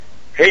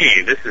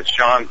Hey, this is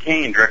Sean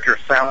Kane, director of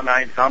Silent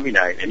Night, Zombie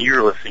Night, and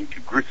you're listening to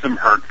Gruesome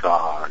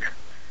Herzog.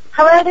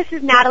 Hello, this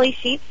is Natalie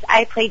Sheets.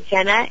 I played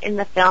Jenna in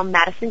the film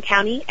Madison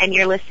County, and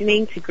you're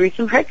listening to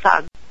Gruesome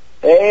Herzog.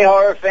 Hey,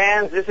 horror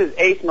fans, this is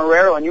Ace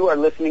Marrero, and you are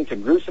listening to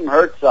Gruesome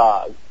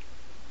Herzog.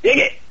 Dig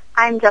it!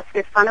 I'm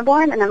Jessica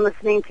Funneborn, and I'm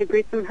listening to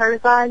Gruesome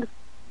Herzog.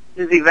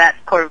 This is Yvette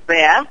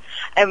Corvea,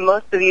 and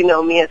most of you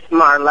know me as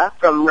Marla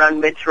from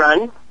Run Bitch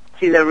Run.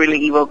 She's a really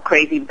evil,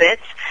 crazy bitch.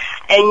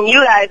 And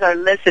you guys are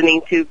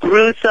listening to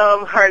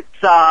Gruesome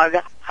Herzog.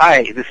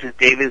 Hi, this is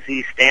David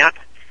Z. Stamp,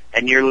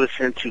 and you're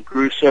listening to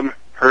Gruesome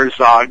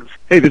Herzogs.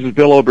 Hey, this is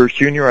Bill Oberst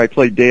Jr. I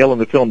played Dale in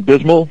the film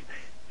Dismal,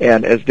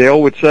 and as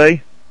Dale would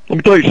say, let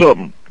me tell you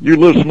something. You're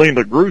listening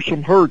to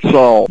Gruesome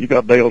Herzog. You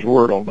got Dale's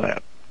word on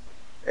that.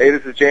 Hey,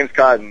 this is James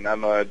Cotton.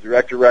 I'm a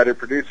director, writer,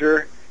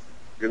 producer.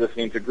 You're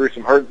listening to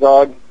Gruesome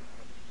Herzog.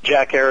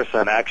 Jack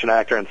Harrison, action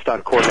actor and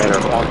stunt coordinator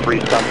on Free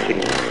Stunt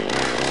Team.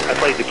 I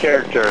played the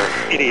character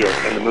Idiot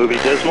in the movie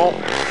Dismal,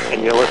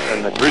 and you're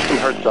listening to Gruesome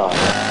Herzog.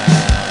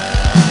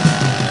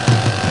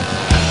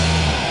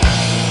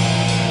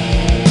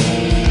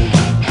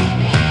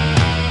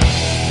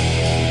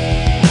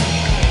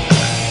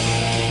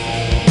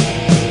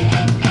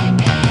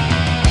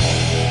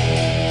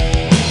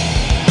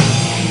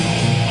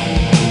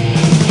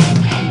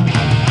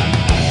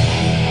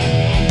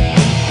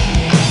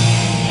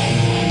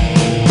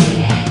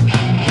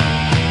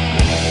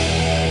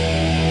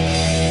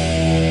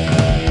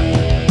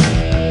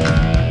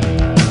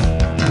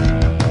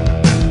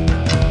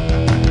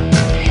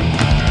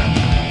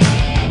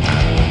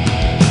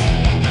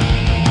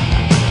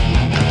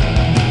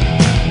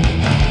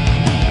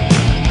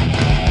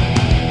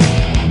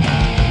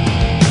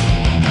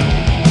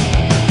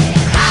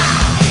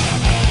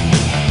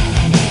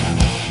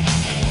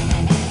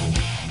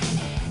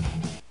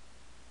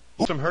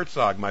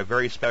 Herzog, my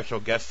very special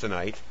guest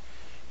tonight,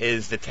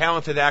 is the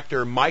talented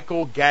actor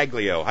Michael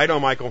Gaglio. How you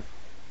doing, Michael?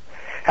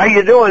 How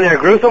you doing there,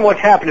 Gruesome? What's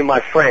happening, my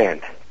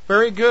friend?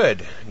 Very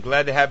good. I'm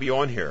glad to have you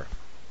on here.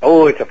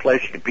 Oh, it's a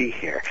pleasure to be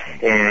here.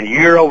 And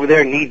you're over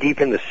there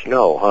knee-deep in the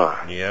snow, huh?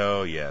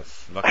 Oh,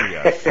 yes. Lucky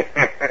us.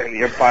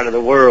 You're part of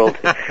the world.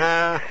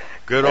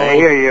 Good old... I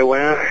hear you.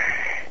 Well,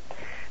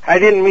 I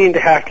didn't mean to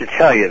have to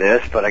tell you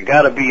this, but I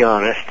gotta be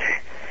honest.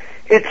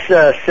 It's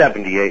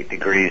 78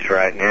 degrees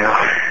right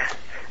now.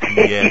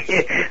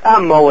 Yes.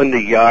 I'm mowing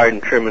the yard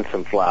and trimming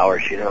some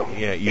flowers, you know.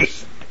 Yeah,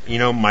 you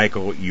know,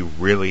 Michael, you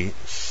really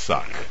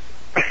suck.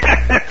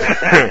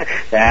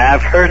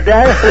 I've heard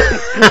that.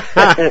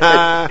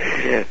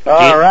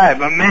 All right,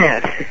 my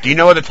man. Do you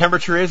know what the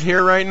temperature is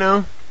here right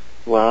now?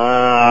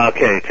 Well,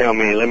 okay, tell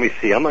me. Let me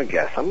see. I'm going to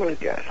guess. I'm going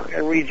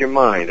to read your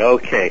mind.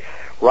 Okay.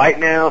 Right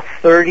now,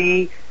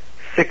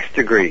 36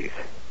 degrees.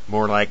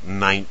 More like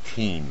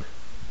 19.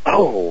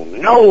 Oh,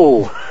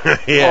 no.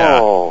 Yeah.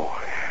 Oh.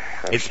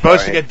 It's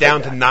supposed to get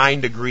down to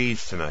 9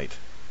 degrees tonight.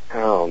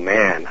 Oh,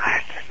 man.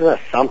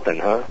 That's something,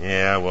 huh?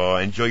 Yeah, well,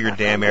 enjoy your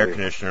damn air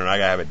conditioner, and I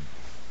gotta have it,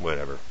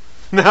 whatever.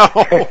 No!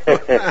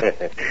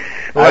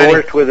 I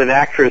worked with an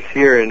actress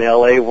here in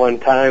L.A. one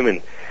time,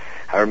 and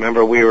I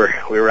remember we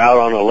were out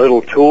on a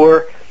little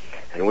tour,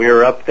 and we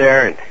were up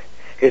there, and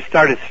it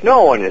started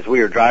snowing as we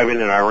were driving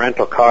in our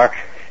rental car.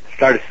 It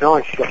started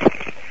snowing.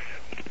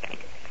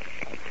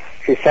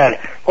 She said,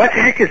 "What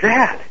the heck is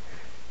that?"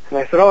 And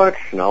I said, "Oh, it's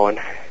snowing."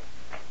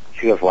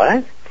 She goes, "What?"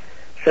 I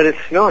said, "It's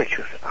snowing." She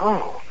goes,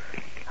 "Oh,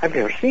 I've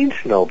never seen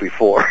snow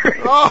before."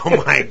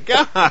 Oh my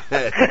God!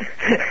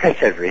 I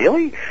said,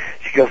 "Really?"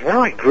 She goes,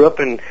 "No, I grew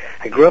up in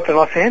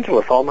Los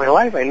Angeles all my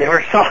life. I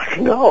never saw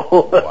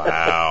snow."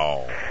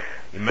 Wow!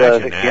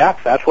 Imagine that. Yeah,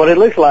 that's what it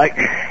looks like.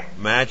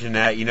 Imagine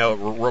that. You know,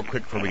 real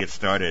quick before we get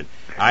started,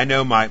 I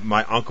know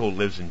my uncle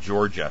lives in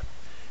Georgia,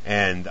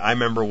 and I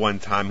remember one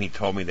time he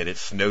told me that it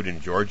snowed in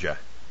Georgia.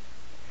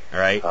 All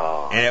right,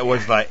 and it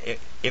was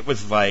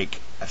like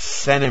a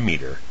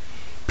centimeter.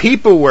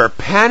 People were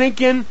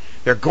panicking.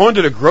 They're going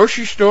to the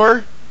grocery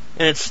store,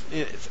 and it's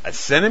a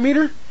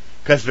centimeter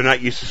because they're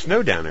not used to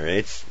snow down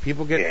there.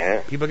 People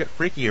get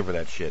freaky over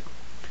that shit.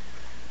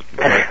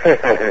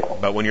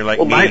 But when you're like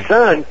me,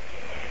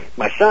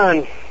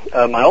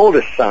 my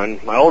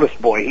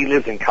oldest boy, he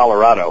lives in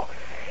Colorado.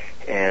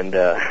 And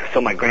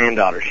so my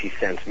granddaughter, she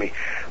sends me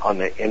on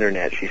the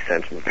internet. She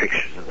sends me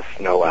pictures of the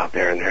snow out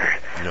there, and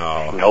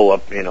snow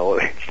up. You know,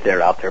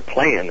 they're out there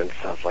playing, and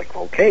so I was like,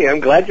 okay, I'm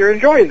glad you're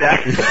enjoying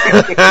that.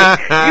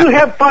 You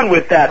have fun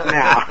with that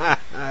now.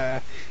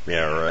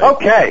 Yeah, right.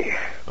 Okay.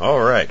 All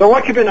right. So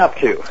what you been up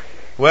to?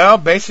 Well,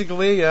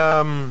 basically,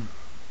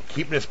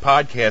 keeping this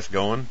podcast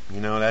going.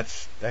 You know,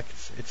 that's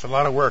it's a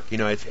lot of work. You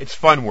know, it's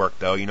fun work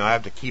though. You know, I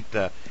have to keep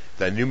the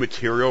new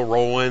material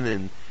rolling,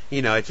 and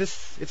you know,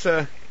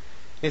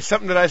 it's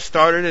something that I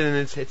started, and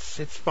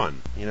it's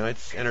fun. You know,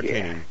 it's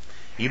entertaining. Yeah.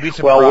 You'd be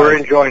surprised. Well, we're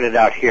enjoying it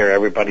out here,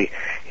 everybody.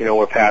 You know,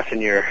 we're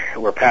passing your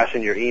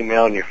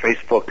email and your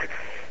Facebook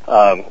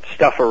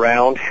stuff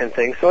around and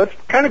things. So it's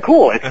kind of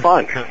cool. It's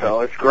fun.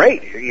 So it's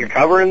great. You're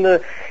covering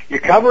the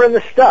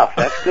stuff.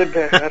 That's good.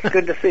 That's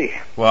good to see.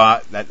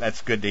 Well,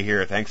 that's good to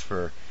hear. Thanks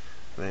for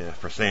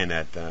saying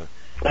that.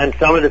 And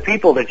some of the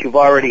people that you've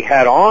already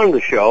had on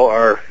the show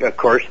are, of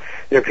course,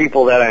 they're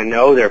people that I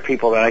know, they're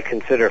people that I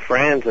consider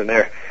friends, and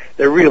they're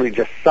really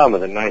just some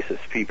of the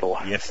nicest people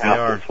yes,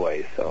 out this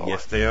way. So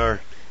yes, they are.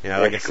 You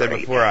know, like I said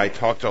before, I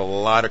talked to a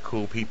lot of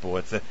cool people.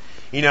 It's a,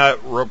 you know,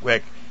 real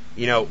quick,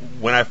 you know,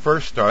 when I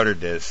first started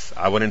this,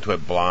 I went into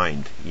it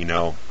blind. You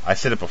know, I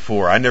said it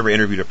before. I never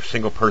interviewed a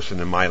single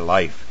person in my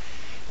life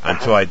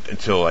until like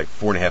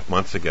 4.5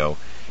 months ago.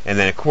 And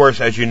then, of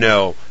course, as you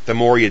know, the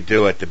more you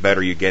do it, the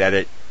better you get at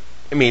it.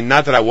 I mean,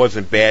 not that I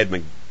wasn't bad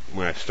when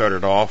I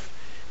started off,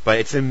 but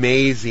it's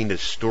amazing the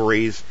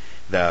stories,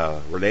 the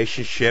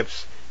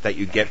relationships that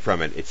you get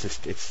from it. It's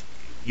just,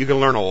 you can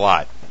learn a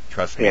lot.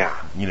 Trust me. Yeah.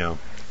 You know.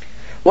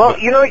 Well,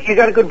 you know, you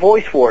got a good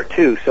voice for it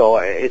too, so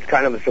it's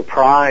kind of a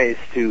surprise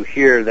to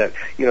hear that,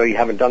 you know, you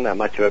haven't done that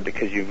much of it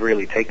because you've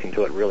really taken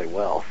to it really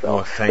well. So,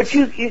 oh, thanks.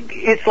 But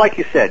it's like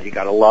you said, you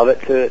got to love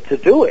it to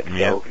do it.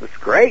 Yep. So it's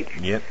great.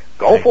 Yep.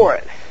 Go for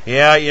it.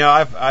 Yeah, you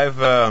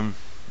know,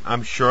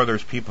 I'm sure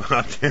there's people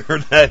out there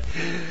that,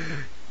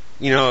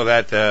 you know,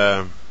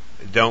 that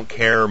don't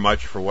care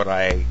much for what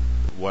I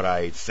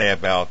say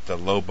about the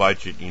low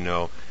budget, you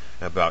know,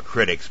 about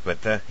critics. But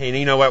hey,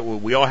 you know what?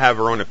 We all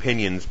have our own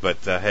opinions, but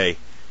hey,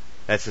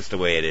 that's just the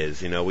way it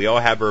is. You know, we all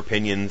have our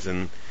opinions,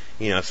 and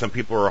you know, some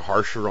people are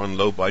harsher on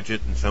low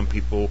budget, and some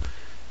people,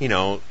 you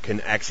know,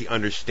 can actually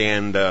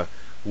understand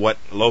what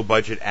low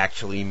budget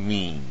actually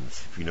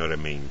means, if you know what I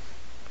mean.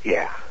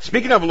 Yeah.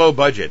 Speaking of low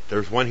budget,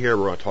 there's one here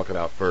we're going to talk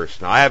about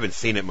first. Now, I haven't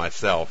seen it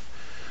myself.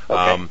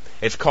 Okay.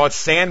 It's called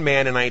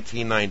Sandman in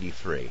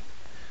 1993.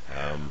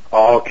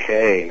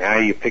 Okay, now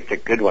you picked a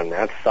good one.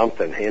 That's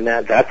something. And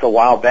that's a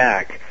while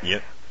back.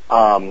 Yep.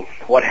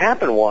 What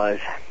happened was,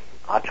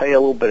 I'll tell you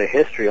a little bit of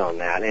history on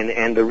that.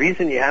 And the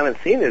reason you haven't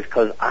seen it is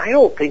because I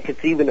don't think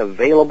it's even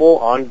available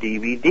on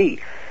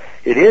DVD.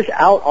 It is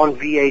out on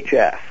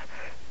VHS,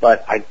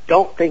 but I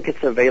don't think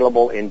it's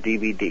available in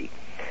DVD.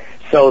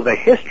 So the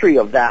history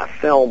of that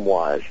film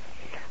was,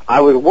 I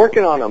was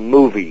working on a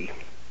movie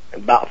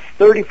about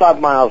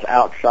 35 miles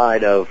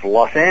outside of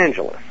Los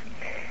Angeles.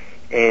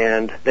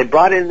 And they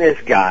brought in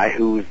this guy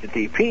who was the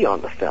DP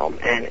on the film,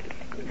 and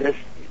this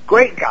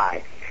great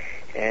guy.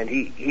 And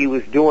he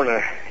was doing a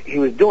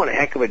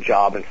heck of a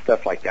job and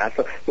stuff like that.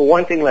 So the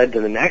one thing led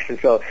to the next, and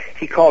so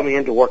he called me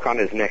in to work on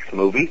his next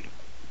movie,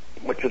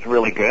 which was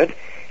really good.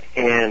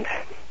 And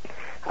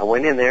I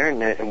went in there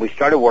and we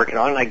started working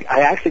on it.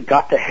 I actually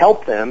got to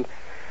help them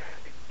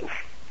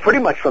pretty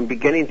much from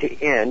beginning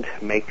to end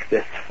make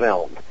this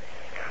film.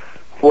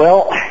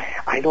 Well,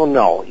 I don't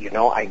know. You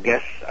know, I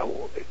guess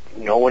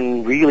no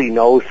one really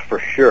knows for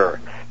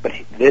sure. But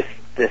this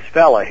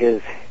fella,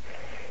 his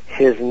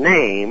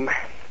name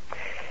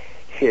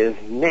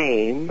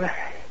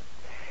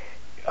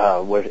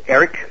was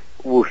Eric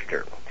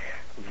Wooster.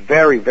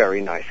 Very,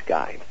 very nice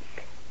guy.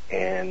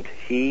 And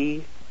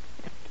he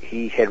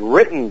had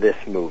written this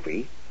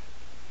movie,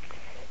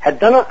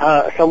 had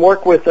done some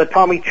work with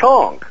Tommy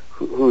Chong,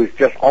 who is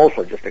just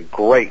a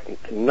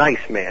great,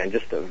 nice man,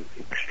 just an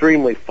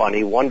extremely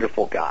funny,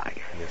 wonderful guy.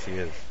 Yes, he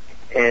is.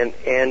 And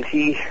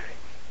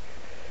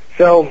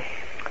so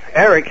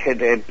Eric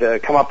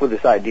had come up with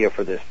this idea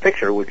for this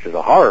picture, which is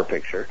a horror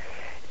picture,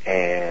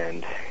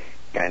 and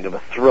kind of a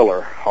thriller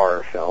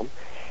horror film.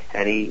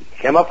 And he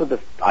came up with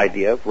this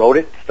idea, wrote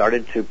it,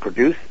 started to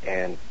produce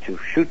and to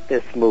shoot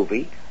this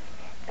movie,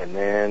 and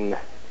then,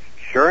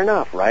 sure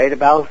enough, right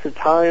about the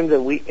time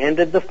that we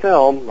ended the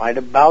film, right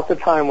about the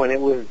time when it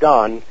was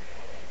done,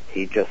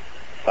 he just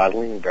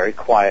suddenly and very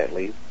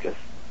quietly just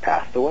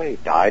passed away,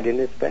 died in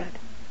his bed.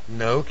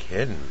 No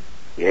kidding.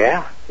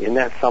 Yeah, isn't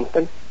that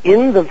something?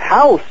 In the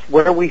house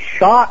where we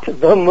shot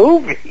the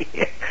movie.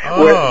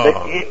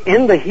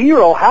 In the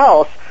Hero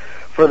house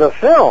for the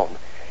film.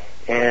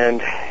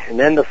 And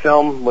then the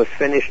film was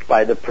finished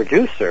by the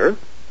producer.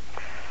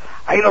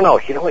 I don't know.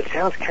 You know, it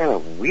sounds kind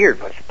of weird,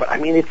 but I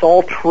mean, it's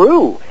all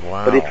true.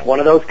 Wow. But it's one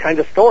of those kind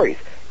of stories.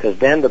 Because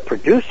then the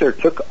producer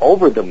took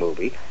over the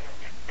movie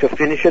to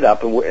finish it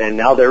up, and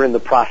now they're in the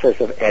process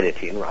of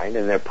editing, right?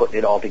 And they're putting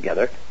it all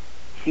together.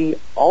 He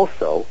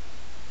also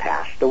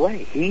passed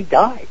away. He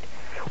died.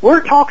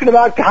 We're talking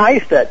about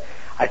guys that,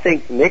 I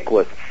think Nick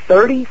was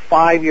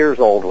 35 years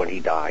old when he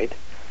died.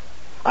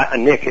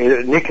 Nick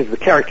is the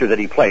character that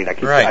he played.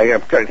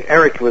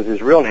 Eric was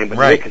his real name, but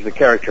Nick is the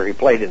character he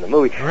played in the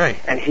movie. Right.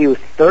 And he was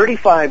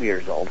 35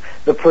 years old.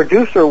 The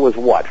producer was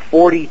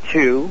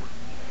 42.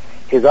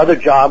 His other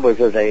job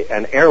was as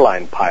an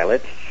airline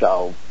pilot.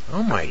 So.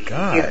 Oh my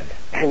God.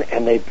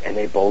 And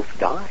they both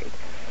died.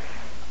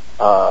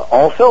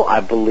 Also,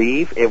 I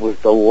believe it was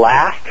the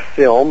last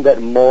film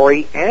that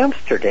Maury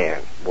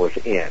Amsterdam was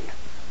in.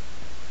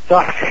 So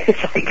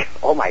it's like,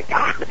 oh my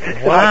God.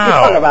 Wow. You're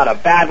talking about a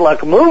bad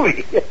luck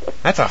movie.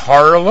 That's a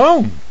horror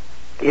alone.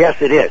 Yes,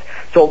 it is.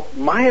 So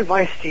my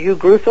advice to you,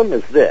 Gruesome,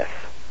 is this.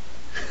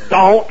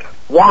 Don't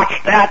watch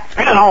that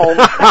film.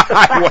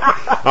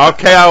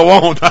 Okay, I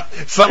won't.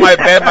 Something like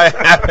that might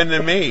happen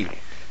to me.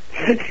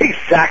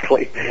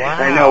 Exactly. Wow.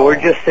 I know,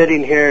 we're just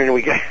sitting here and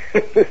we get...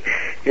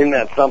 Isn't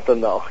that something,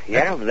 though?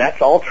 Yeah,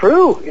 that's all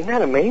true. Isn't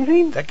that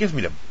amazing? That gives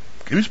me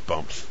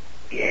goosebumps.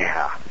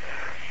 Yeah.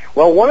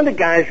 Well, one of the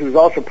guys who's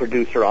also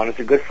producer on it's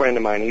a good friend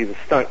of mine. He's a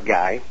stunt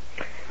guy,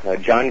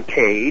 John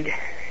Cade,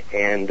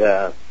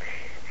 and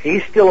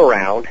he's still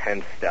around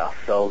and stuff.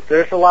 So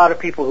there's a lot of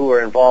people who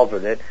are involved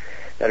with it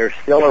that are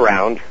still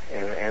around,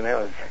 and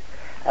that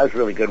was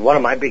really good. One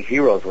of my big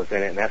heroes was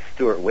in it, and that's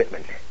Stuart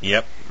Whitman.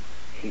 Yep.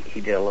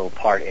 He did a little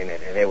part in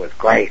it, and it was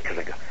great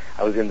because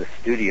I was in the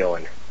studio,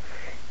 and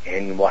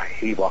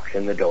he walks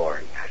in the door,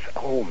 and I said,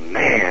 "Oh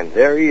man,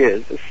 there he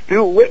is,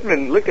 Stu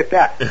Whitman! Look at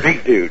that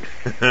big dude."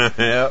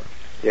 Yep.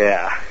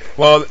 Yeah.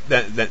 Well,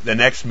 the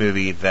next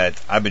movie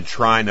that I've been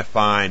trying to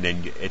find,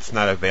 and it's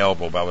not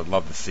available, but I would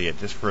love to see it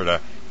just for the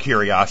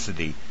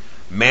curiosity.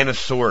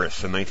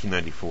 Manosaurus in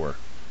 1994.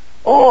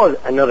 Oh,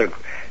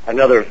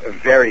 another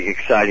very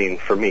exciting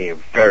for me, a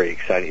very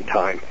exciting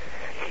time.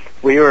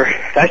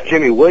 That's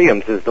Jimmy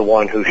Williams is the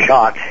one who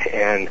shot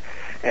and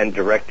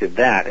directed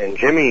that, and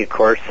Jimmy, of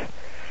course.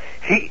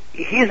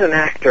 He's an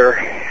actor,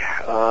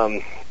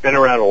 been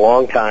around a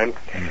long time,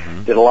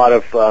 did a lot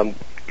of,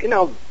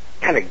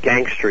 kind of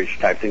gangsterish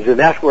type things. And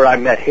that's where I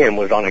met him,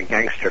 was on a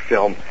gangster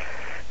film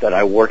that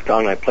I worked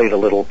on. I played a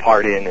little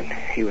part in, and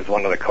he was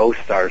one of the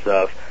co-stars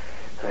of.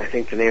 I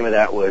think the name of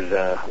that was,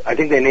 I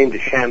think they named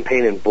it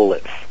Champagne and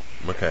Bullets.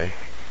 Okay.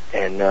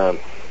 And,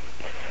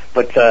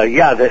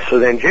 so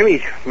then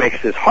Jimmy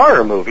makes this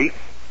horror movie,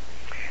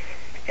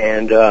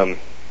 and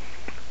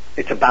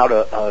it's about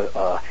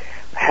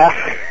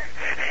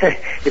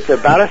it's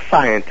about a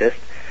scientist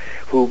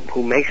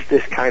who makes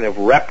this kind of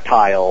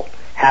reptile,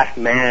 half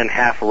man,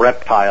 half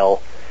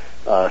reptile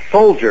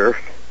soldier,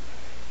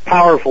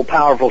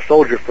 powerful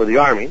soldier for the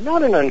army.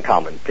 Not an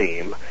uncommon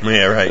theme.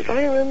 Yeah, right.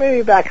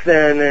 Maybe back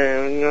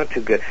then, not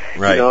too good.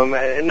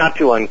 Right. Not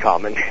too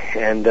uncommon.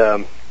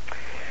 And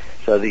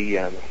so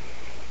the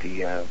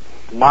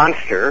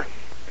monster.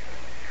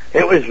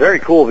 It was very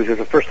cool because it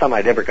was the first time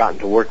I'd ever gotten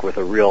to work with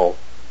a real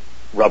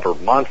rubber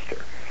monster.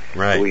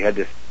 Right. So we had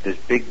this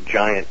big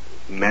giant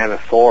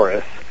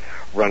Manosaurus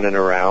running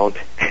around.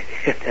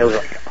 It was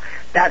like,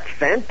 that's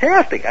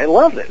fantastic. I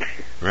loved it.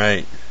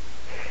 Right.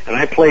 And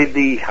I played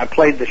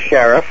the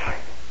sheriff,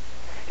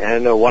 and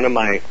another one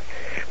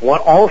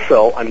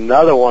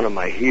of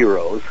my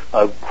heroes,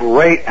 a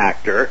great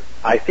actor.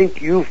 I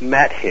think you've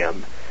met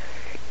him,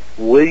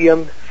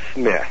 William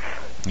Smith.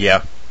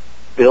 Yeah.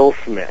 Bill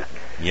Smith.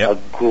 Yep.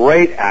 A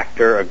great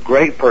actor, a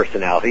great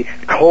personality.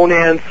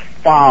 Conan's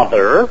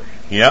father.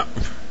 Yep.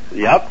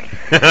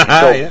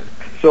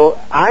 So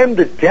I'm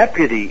the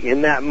deputy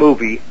in that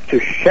movie to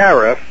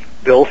Sheriff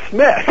Bill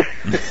Smith.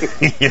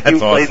 Yeah, that's who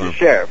played awesome. The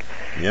sheriff.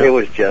 Yep. It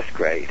was just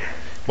great.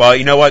 Well,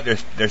 you know what?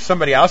 There's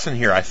somebody else in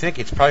here. I think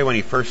it's probably when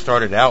he first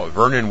started out,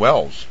 Vernon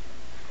Wells.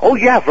 Oh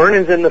yeah,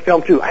 Vernon's in the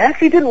film too. I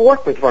actually didn't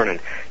work with Vernon.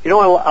 A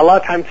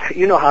lot of times,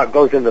 you know how it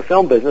goes in the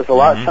film business.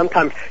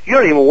 Sometimes you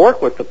don't even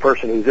work with the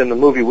person who's in the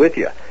movie with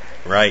you.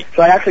 Right.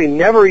 So I actually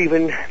never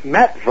even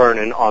met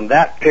Vernon on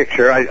that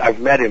picture. I've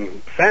met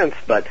him since,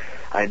 but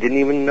I didn't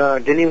even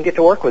get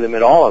to work with him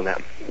at all on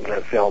that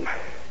film.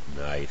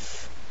 Nice.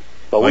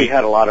 But we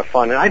had a lot of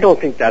fun, and I don't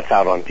think that's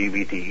out on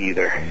DVD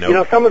either.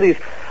 Nope. Some of these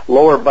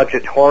lower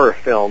budget horror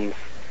films,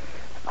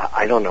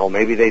 I don't know,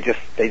 maybe they just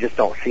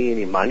don't see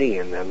any money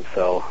in them,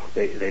 so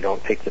they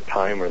don't take the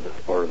time or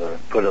the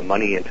put the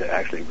money into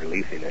actually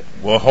releasing it.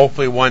 Well,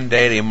 hopefully one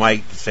day they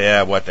might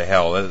say, what the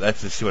hell?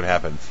 Let's just see what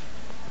happens.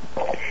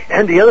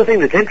 And the other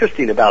thing that's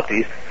interesting about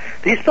these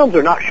films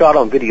are not shot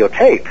on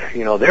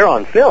videotape. They're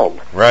on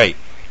film. Right.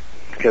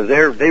 Because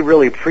they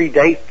really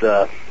predate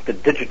the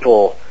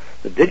digital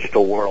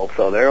world,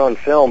 so they're on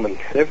film, and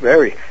they're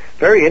very,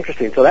 very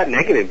interesting. So that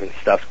negative and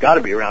stuff's got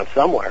to be around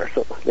somewhere,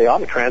 so they ought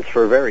to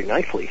transfer very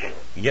nicely.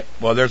 Yep.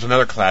 Well, there's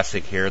another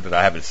classic here that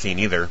I haven't seen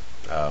either.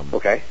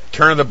 Okay.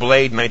 Turn of the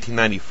Blade,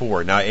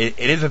 1994. Now, it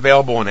is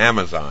available on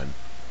Amazon.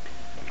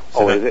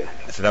 So is it?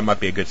 So that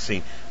might be a good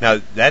scene. Now,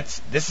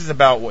 this is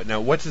about what?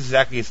 Now, what's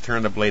exactly is Turn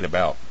of the Blade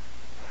about?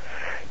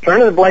 Turn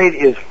of the Blade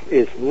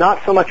is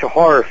not so much a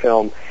horror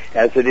film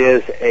as it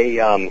is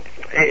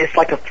it's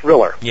like a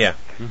thriller. Yeah.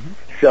 Mm-hmm.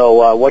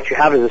 So what you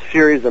have is a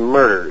series of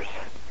murders,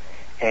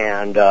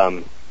 and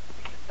a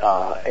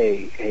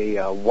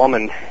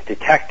woman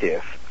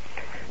detective.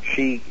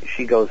 She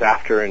goes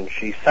after and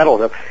she settles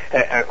them,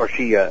 or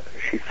she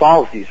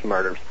solves these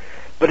murders.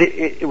 But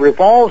it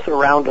revolves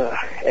around a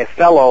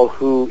fellow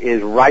who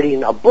is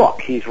writing a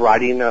book. He's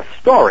writing a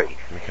story,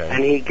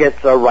 and he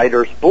gets a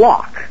writer's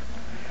block.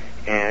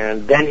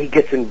 And then he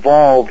gets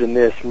involved in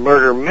this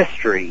murder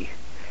mystery,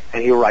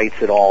 and he writes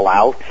it all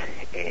out.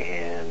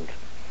 And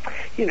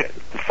the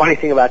funny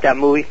thing about that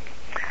movie,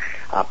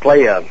 I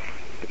play a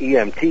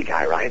EMT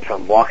guy, right? So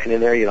I'm walking in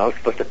there, I'm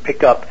supposed to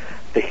pick up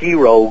the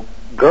hero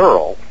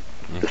girl,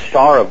 the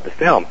star of the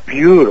film,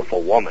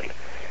 beautiful woman,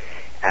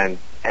 and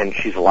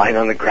she's lying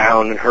on the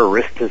ground, and her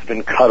wrist has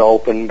been cut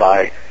open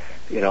by,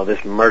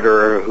 this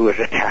murderer who has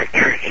attacked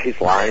her.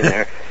 She's lying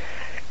there.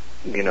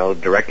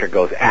 Director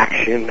goes,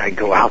 action. I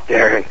go out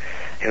there,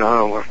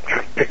 and we're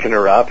picking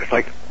her up. It's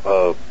like,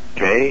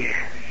 okay.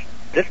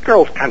 this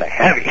girl's kind of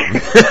heavy.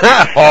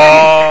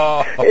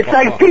 Oh. It's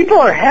like people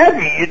are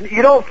heavy.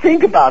 You don't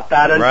think about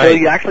that until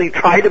you actually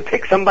try to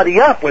pick somebody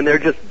up when they're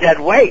just dead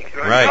weight.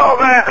 Right. Oh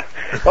man.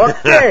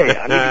 Okay,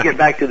 I need to get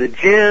back to the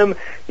gym.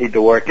 Need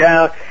to work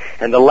out,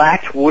 and the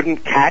latch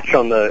wouldn't catch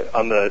on the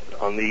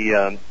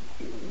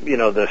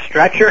the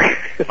stretcher.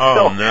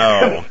 Oh, so,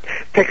 no.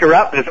 Pick her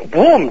up, just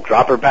boom,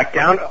 drop her back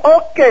down.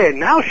 Okay,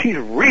 now she's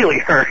really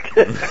hurt.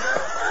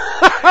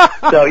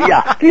 So,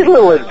 yeah, these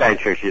little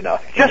adventures,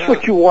 just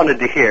what you wanted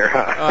to hear.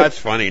 Huh? Oh, that's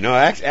funny. No,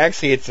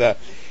 actually,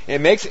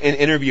 it makes an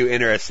interview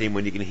interesting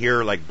when you can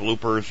hear, like,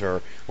 bloopers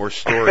or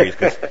stories.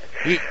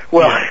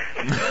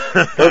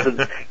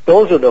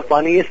 Those are the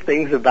funniest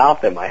things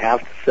about them, I have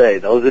to say,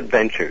 those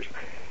adventures.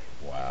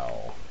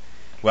 Wow.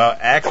 Well,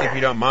 actually, if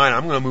you don't mind,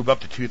 I'm going to move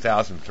up to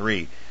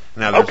 2003.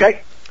 Now,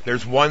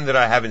 there's one that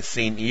I haven't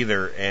seen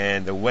either,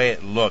 and the way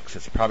it looks,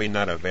 it's probably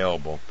not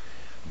available.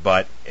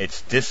 But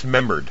it's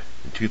Dismembered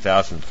in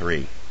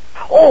 2003.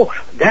 Oh,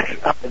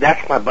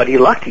 that's my buddy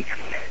Lucky.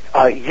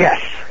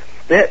 Yes,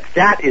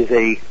 that is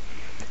a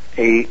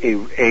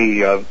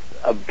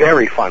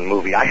very fun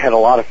movie. I had a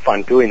lot of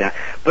fun doing that.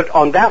 But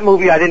on that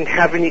movie, I didn't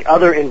have any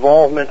other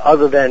involvement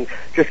other than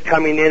just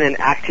coming in and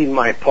acting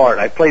my part.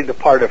 I played the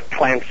part of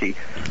Clancy,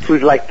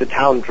 who's like the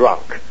town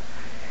drunk.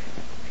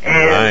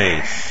 And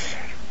nice.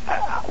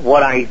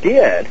 What I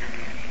did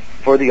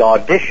for the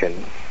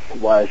audition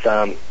was,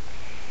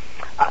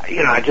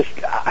 I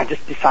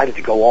just decided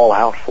to go all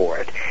out for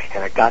it,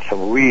 and I got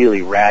some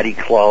really ratty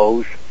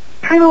clothes,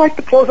 kind of like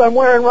the clothes I'm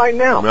wearing right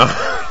now.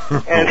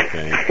 And,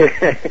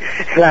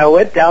 and I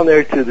went down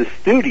there to the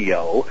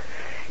studio,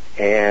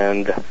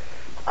 and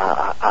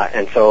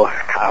so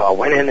I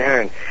went in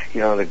there, and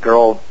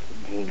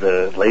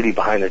the lady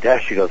behind the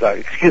desk, she goes,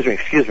 excuse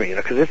me,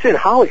 because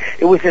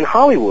it was in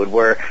Hollywood,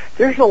 where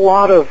there's a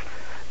lot of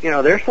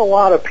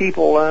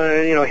people,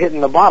 hitting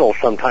the bottle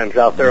sometimes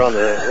out there on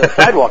the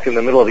sidewalk in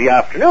the middle of the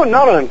afternoon.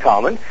 Not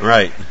uncommon.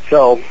 Right.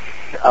 So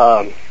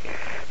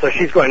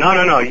she's going,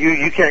 no,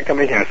 you can't come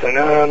in here. So,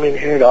 no, I'm in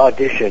here to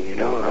audition,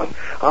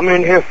 I'm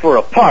in here for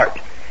a part.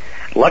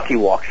 Lucky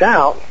walks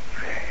out,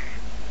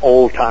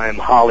 old-time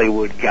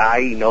Hollywood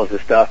guy, he knows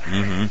his stuff.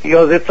 Mm-hmm. He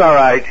goes, it's all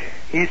right.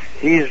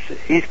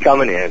 He's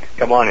coming in.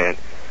 Come on in.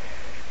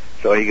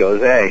 So he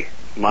goes, hey,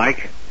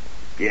 Mike,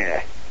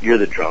 yeah, you're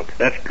the drunk.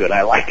 That's good.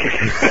 I like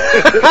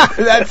it.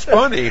 That's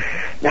funny.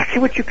 Now, see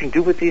what you can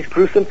do with these,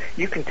 Gruesome?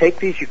 You can take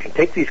these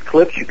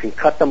clips, you can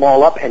cut them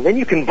all up, and then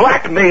you can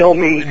blackmail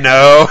me.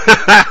 No.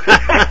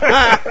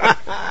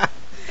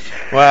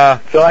 Wow.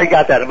 So I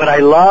got that. But I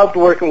loved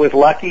working with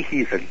Lucky.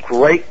 He's a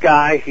great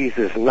guy. He's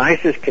as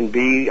nice as can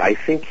be. I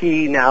think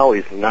he now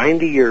is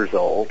 90 years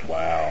old.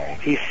 Wow.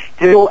 He's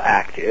still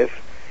active,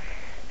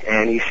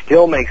 and he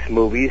still makes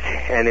movies,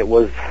 and it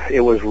was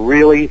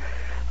really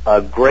a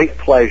great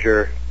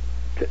pleasure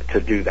to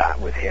do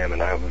that with him,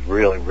 and I was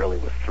really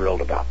was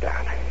thrilled about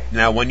that.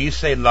 Now, when you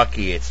say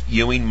Lucky, it's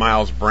Ewing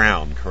Miles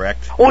Brown,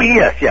 correct? Oh,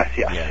 yes.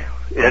 Yeah.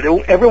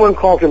 Everyone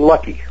calls him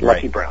Lucky, right.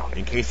 Lucky Brown.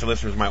 In case the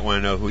listeners might want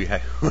to know who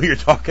you're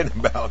talking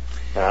about.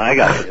 I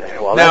got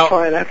it. Well,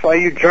 that's why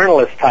you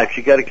journalist types,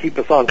 you got to keep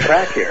us on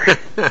track here.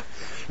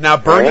 Now,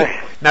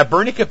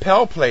 Bernie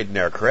Capel played in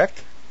there,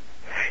 correct?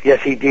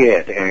 Yes, he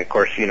did, and of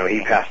course,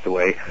 he passed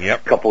away a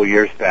couple of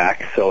years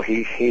back, so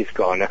he's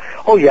gone now.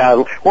 Oh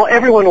yeah, well,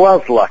 everyone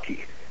loves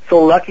Lucky.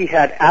 So Lucky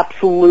had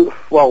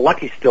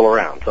Lucky's still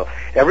around, so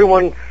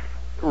everyone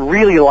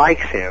really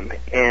likes him,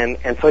 and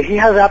so he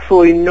has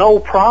absolutely no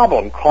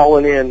problem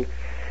calling in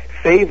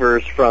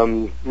favors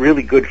from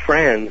really good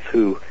friends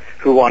who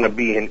want to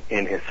be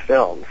in his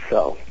films.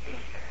 So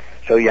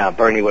yeah,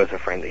 Bernie was a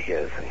friend of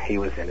his, and he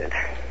was in it.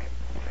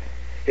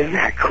 Isn't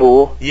that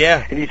cool?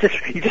 Yeah. And you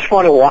just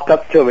want to walk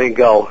up to him and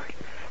go,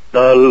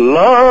 "The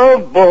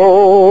Love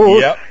Boat."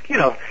 Yep.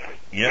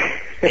 Yeah.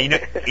 And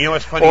you know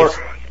what's funny?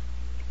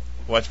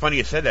 It's funny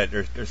you said that.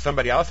 There's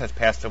somebody else that's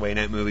passed away in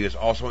that movie who's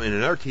also in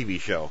another TV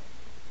show.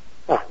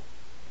 Huh.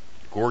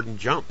 Gordon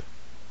Jump.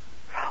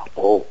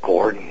 Oh,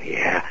 Gordon,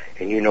 yeah.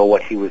 And you know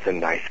what? He was a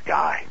nice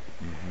guy.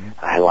 Mm-hmm.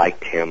 I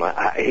liked him.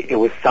 It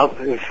was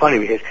funny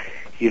because,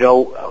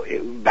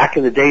 back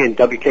in the day in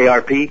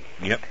WKRP.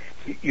 Yep.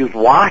 You'd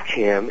watch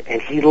him,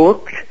 and he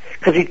looked,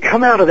 because he'd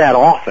come out of that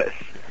office,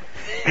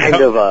 kind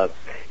of,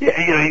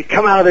 he'd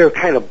come out of there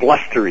kind of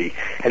blustery,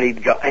 and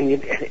he'd go,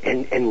 and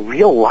in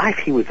real life,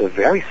 he was a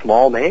very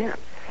small man.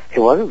 He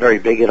wasn't very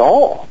big at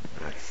all.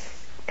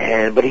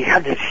 But he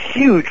had this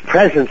huge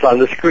presence on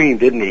the screen,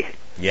 didn't he?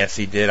 Yes,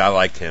 he did. I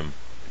liked him.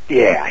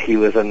 Yeah, he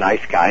was a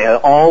nice guy.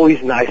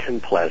 Always nice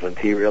and pleasant.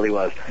 He really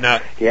was.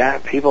 Now, yeah,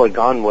 people had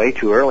gone way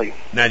too early.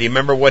 Now, do you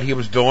remember what he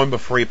was doing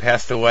before he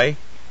passed away?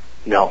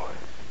 No.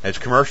 It's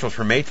commercials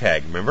for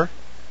Maytag, remember?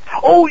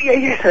 Oh,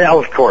 yes,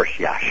 of course.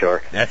 Yeah,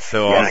 sure. That's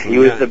so awesome. He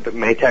was the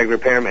Maytag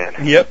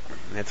repairman. Yep.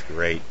 That's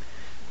great.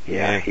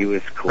 Yeah, he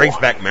was cool. Brings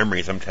back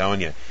memories, I'm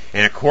telling you.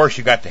 And, of course,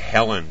 you got to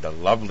Helen, the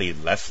lovely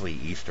Leslie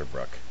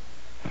Easterbrook.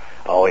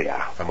 Oh,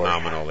 yeah.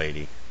 Phenomenal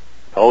lady.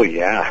 Oh,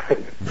 yeah.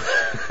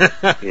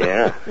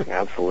 Yeah,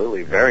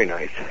 absolutely. Very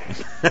nice.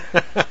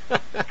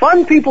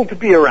 Fun people to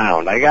be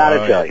around, I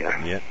gotta tell you.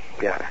 Yeah.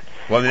 Yeah.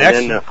 Well, the next.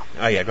 Then, go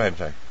ahead. I'm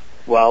sorry.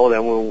 Well,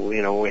 then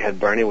when we had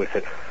Bernie, we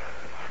said,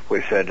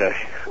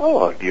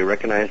 oh, do you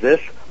recognize this?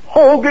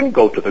 Hogan,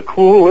 go to the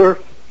cooler.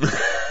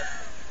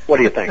 What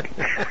do you think?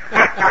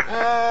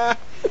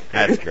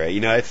 That's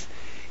great. It's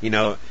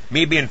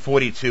me being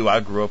 42, I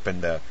grew up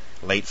in the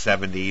late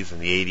 70s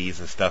and the 80s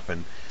and stuff,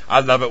 and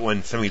I love it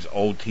when some of these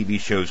old TV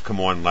shows come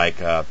on, like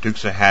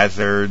Dukes of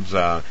Hazzards,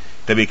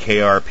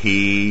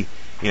 WKRP.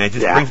 It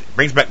just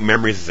brings back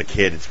memories as a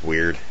kid. It's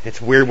weird.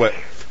 It's weird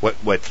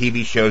what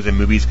TV shows and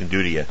movies can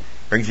do to you.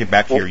 Brings you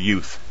back to your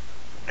youth.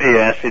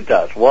 Yes, it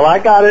does. Well, I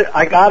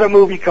got a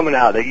movie coming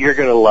out that you're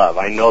going to love.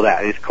 I know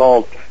that. It's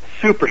called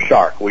Super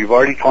Shark. We've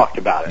already talked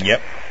about it.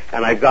 Yep.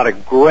 And I've got a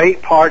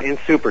great part in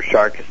Super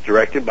Shark. It's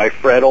directed by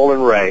Fred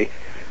Olen Ray,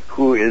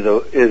 who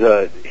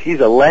he's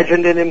a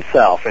legend in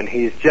himself, and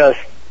he's just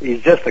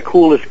the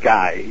coolest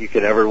guy you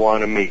could ever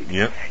want to meet.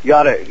 Yep. You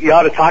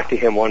ought to talk to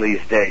him one of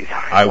these days.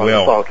 I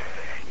will.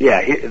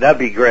 Yeah, that'd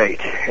be great.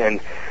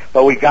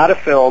 But we got a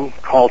film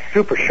called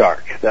Super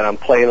Shark that I'm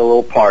playing a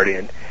little part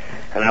in,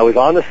 and I was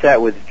on the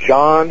set with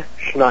John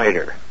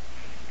Schneider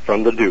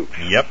from the Dukes.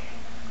 Yep.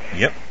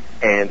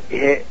 And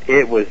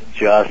it was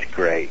just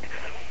great.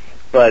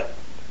 But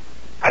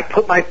I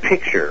put a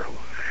picture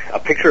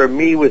of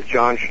me with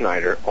John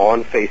Schneider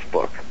on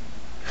Facebook,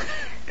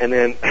 and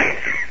then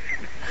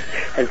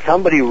and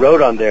somebody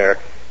wrote on there,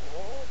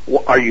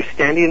 "Are you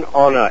standing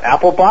on an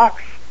apple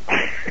box?"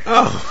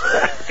 Oh.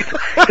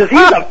 Because he's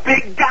a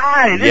big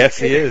guy. Yes,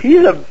 he is.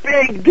 He's a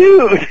big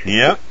dude.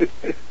 Yep.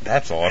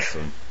 That's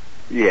awesome.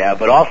 Yeah,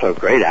 but also a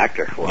great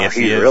actor. Well, yes,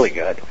 he's really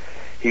good.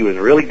 He was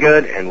really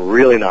good and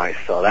really nice,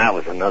 so that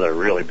was another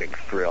really big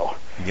thrill.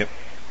 Yep.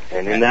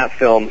 And in that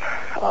film,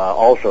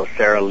 also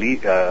Sarah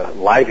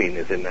Living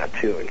is in that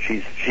too, and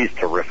she's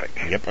terrific.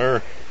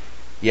 Yep.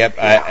 Yep.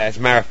 As a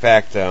matter of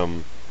fact,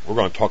 we're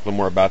going to talk a little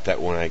more about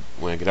that when I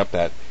get up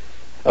that.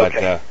 But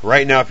okay.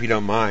 Right now, if you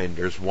don't mind,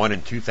 there's one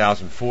in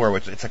 2004,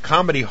 which it's a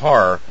comedy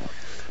horror,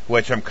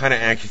 which I'm kind of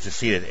anxious to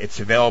see. It's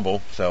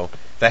available. So,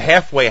 The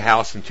Halfway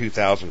House in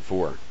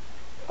 2004.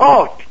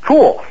 Oh,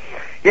 cool.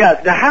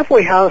 Yeah, The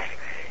Halfway House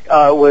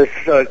was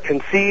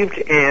conceived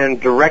and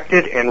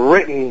directed and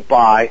written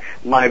by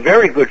my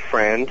very good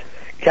friend,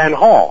 Ken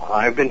Hall.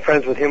 I've been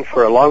friends with him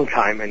for a long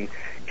time, and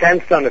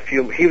Ken's done he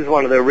was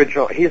one of the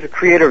original, he's the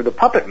creator of The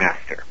Puppet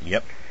Master.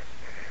 Yep.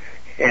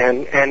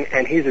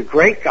 And he's a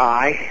great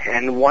guy,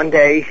 and one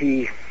day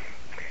he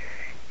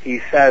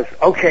says,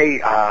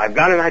 okay, I've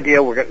got an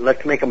idea,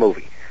 let's make a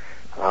movie.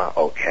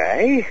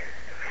 Okay.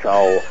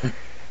 So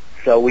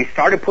we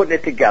started putting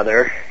it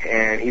together,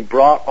 and he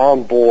brought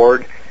on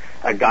board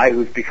a guy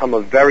who's become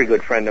a very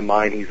good friend of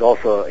mine. He's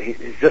just a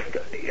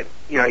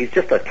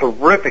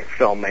terrific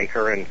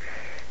filmmaker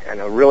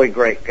and a really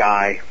great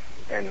guy.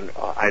 And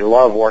I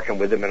love working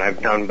with him, and I've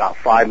done about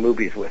 5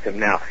 movies with him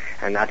now,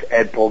 and that's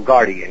Ed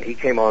Polgardi, and he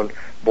came on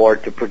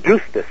board to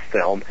produce this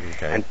film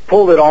and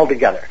pulled it all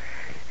together,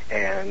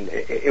 and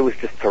it was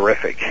just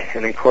terrific.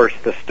 And of course,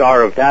 the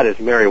star of that is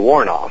Mary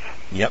Warnoff.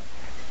 Yep.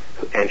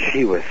 And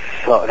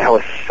that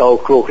was so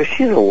cool, because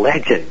she's a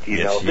legend,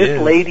 you know. This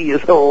lady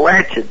is a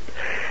legend,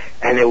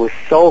 and it was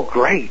so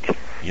great.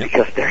 Yep.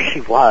 Because there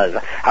she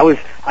was.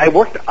 I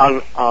worked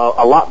on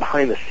a lot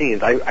behind the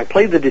scenes. I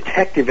played the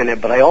detective in it,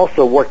 but I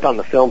also worked on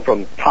the film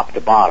from top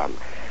to bottom.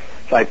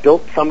 So I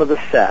built some of the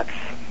sets,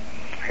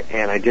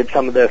 and I did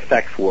some of the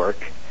effects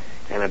work,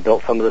 and I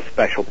built some of the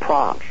special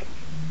props.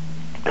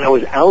 And I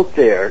was out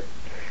there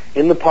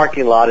in the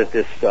parking lot at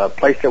this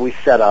place that we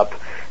set up,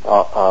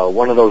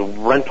 one of those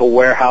rental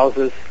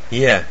warehouses.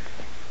 Yeah.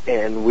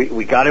 And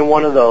we got in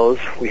one of those.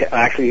 We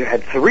actually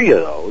had 3 of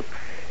those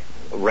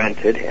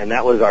rented, and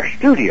that was our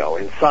studio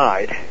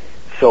inside.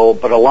 So,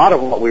 but a lot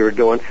of what we were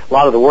doing, a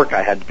lot of the work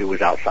I had to do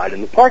was outside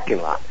in the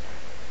parking lot.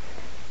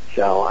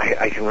 So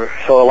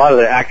so a lot of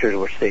the actors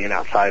were staying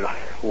outside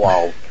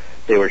while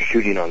they were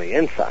shooting on the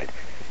inside.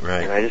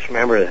 Right. And I just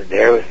remember that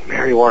there was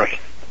Mary Warnoff,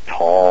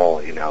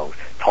 tall,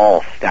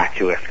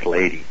 statuesque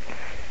lady,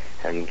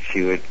 and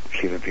she would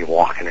be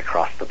walking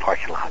across the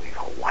parking lot, and you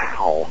go,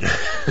 wow,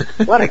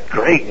 what a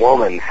great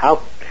woman,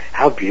 how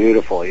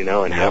beautiful,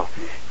 and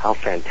how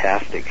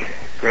fantastic.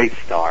 Great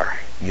star.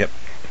 Yep.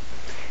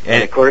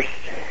 And of course,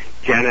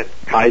 Janet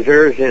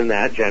Kaiser is in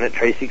that. Janet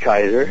Tracy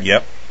Kaiser.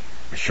 Yep.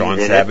 Sean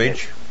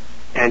Savage.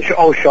 And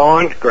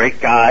Sean, great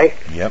guy.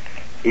 Yep.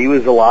 He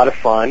was a lot of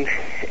fun.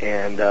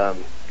 And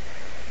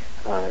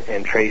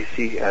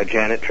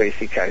Janet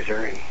Tracy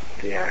Kaiser, and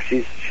yeah,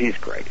 she's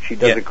great. She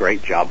does a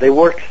great job. They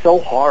worked so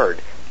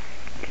hard.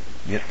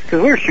 Yep.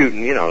 Because we're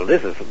shooting,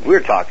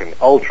 we're talking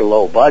ultra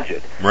low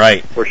budget.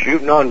 Right. We're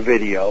shooting on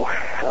video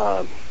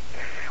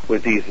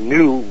with these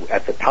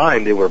at the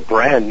time, they were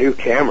brand new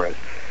cameras.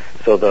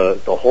 So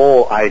the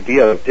whole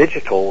idea of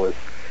digital was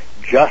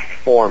just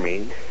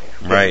forming,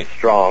 right,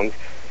 strong.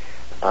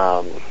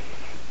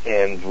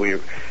 And we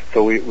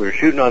were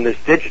shooting on this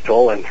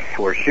digital, and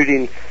we're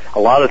shooting. A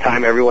lot of the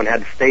time, everyone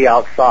had to stay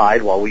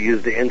outside while we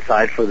used the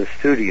inside for the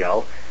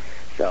studio.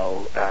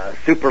 So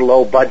super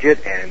low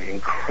budget and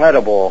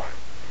incredible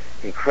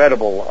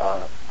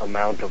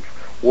amount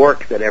of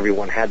work that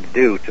everyone had to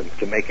do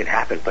to make it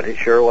happen. But it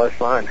sure was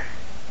fun.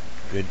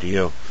 Good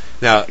deal.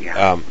 Now,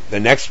 the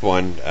next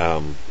one,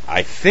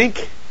 I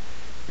think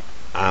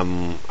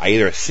I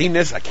either seen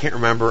this, I can't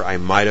remember, I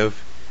might have,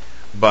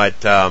 but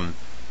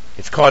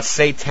it's called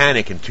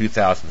Satanic in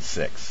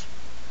 2006.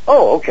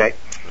 Oh, okay.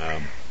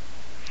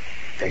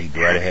 You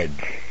go right ahead.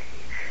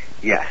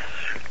 Yes.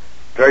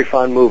 Very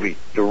fun movie.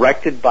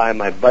 Directed by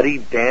my buddy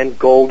Dan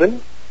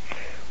Golden,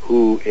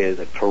 who is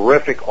a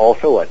terrific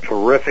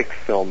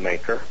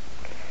filmmaker.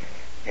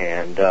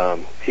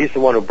 And he's the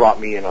one who brought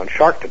me in on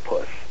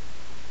Sharktopus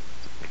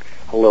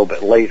a little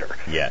bit later.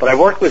 Yes. But I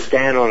worked with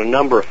Dan on a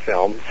number of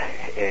films.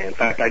 And in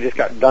fact, I just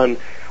got done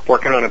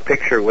working on a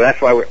picture. Well,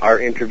 that's why our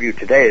interview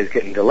today is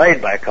getting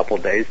delayed by a couple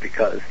of days,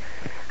 because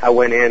I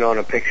went in on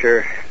a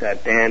picture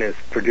that Dan is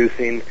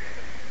producing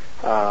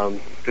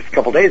just a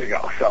couple of days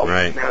ago. So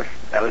right.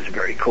 that was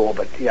very cool.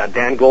 But yeah,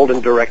 Dan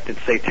Golden directed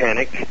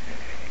Satanic.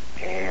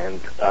 And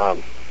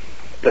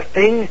the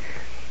thing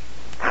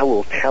I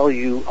will tell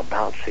you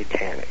about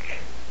Satanic,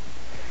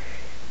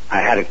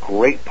 I had a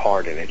great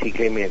part in it. He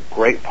gave me a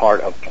great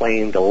part of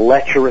playing the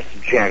lecherous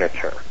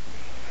janitor.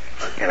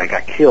 And I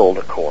got killed,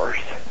 of course.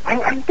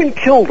 I've been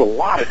killed a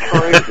lot of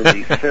times in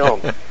these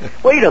films.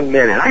 Wait a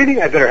minute. I think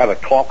I better have a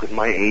talk with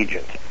my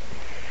agent.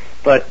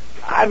 But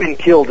I've been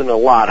killed in a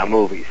lot of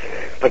movies.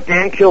 But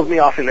Dan killed me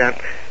off in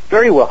that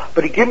very well.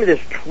 But he gave me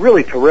this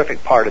really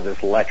terrific part of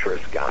this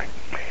lecherous guy.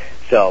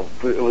 So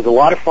it was a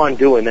lot of fun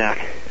doing that.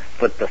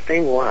 But the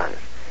thing was,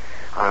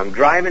 I'm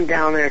driving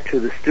down there to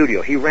the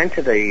studio. He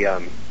rented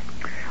an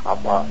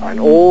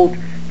old,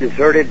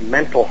 deserted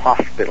mental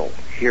hospital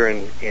here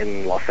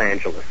in Los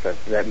Angeles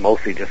that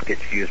mostly just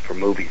gets used for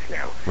movies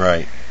now.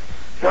 Right.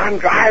 So I'm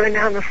driving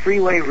down the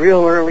freeway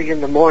real early in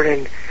the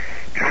morning,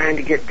 trying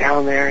to get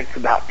down there. It's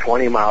about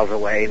 20 miles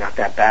away, not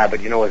that bad,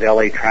 but with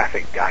LA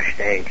traffic, gosh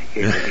dang,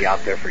 you can be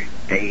out there for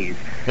days.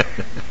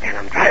 And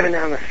I'm driving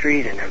down the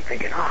street, and I'm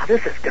thinking,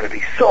 this is going to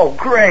be so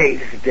great.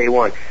 This is day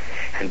one.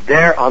 And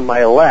there on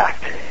my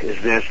left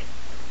is this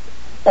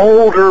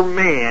older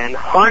man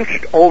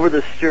hunched over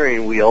the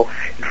steering wheel,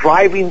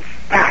 driving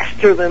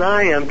faster than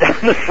I am down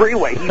the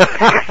freeway. He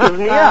passes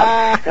me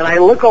up. And I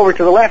look over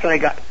to the left, and I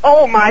go,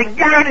 oh my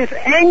God, it's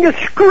Angus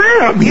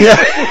Scrimm! Yeah.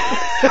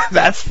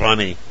 That's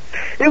funny.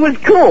 It was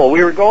cool.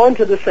 We were going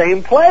to the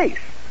same place.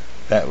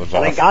 That was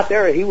awesome. When I got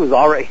there, he was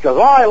already, he goes,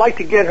 I like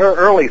to get here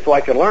early so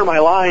I can learn my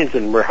lines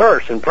and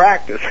rehearse and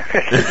practice.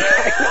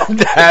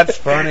 That's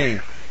funny.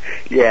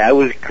 Yeah, it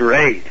was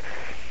great.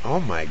 Oh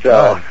my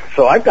God.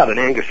 So I've got an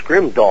Angus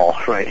Scrimm doll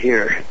right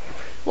here.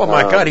 Well,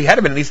 my God, he had to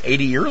have been at least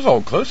 80 years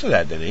old, close to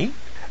that, didn't he?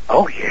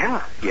 Oh,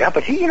 yeah. Yeah,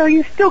 but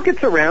he still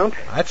gets around.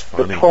 That's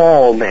funny. The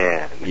tall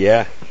man.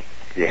 Yeah.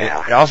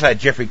 Yeah. He also had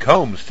Jeffrey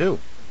Combs, too.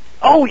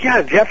 Oh,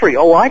 yeah, Jeffrey.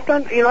 Oh, I've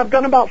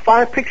done about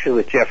 5 pictures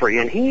with Jeffrey,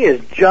 and he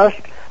is just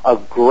a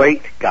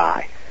great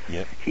guy.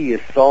 Yep. He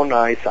is so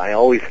nice. I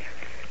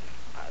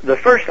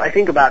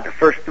think about the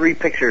first 3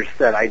 pictures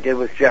that I did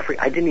with Jeffrey,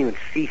 I didn't even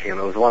see him.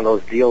 It was one of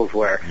those deals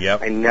where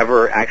I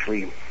never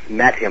actually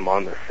met him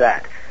on the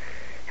set.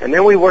 And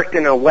then we worked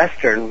in a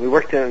Western. We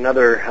worked in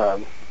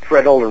another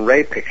Fred Olen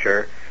Ray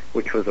picture,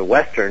 which was a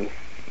Western,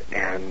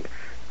 and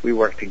we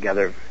worked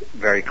together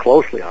very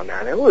closely on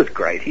that. It was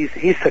great.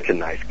 He's such a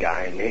nice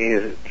guy, and he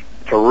is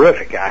a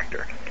terrific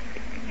actor.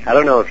 I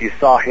don't know if you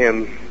saw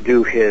him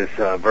do his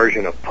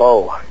version of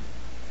Poe.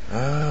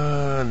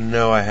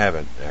 No, I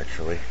haven't,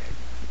 actually.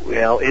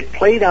 Well, it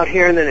played out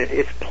here, and then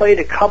it's played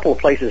a couple of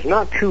places,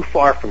 not too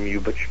far from you,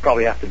 but you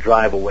probably have to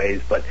drive a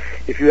ways. But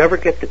if you ever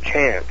get the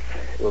chance,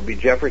 it will be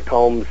Jeffrey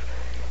Combs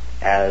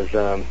as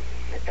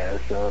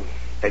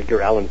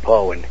Edgar Allan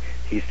Poe, and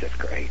he's just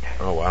great.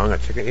 Oh, wow, I'm going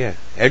to check it. Yeah,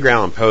 Edgar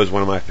Allan Poe is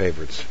one of my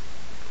favorites.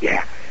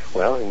 Yeah,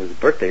 well, it was his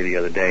birthday the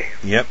other day.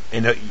 Yep,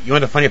 and you know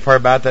the funny part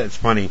about that? It's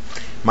funny.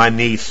 My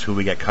niece, who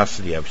we got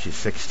custody of, she's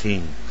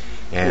 16,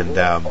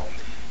 and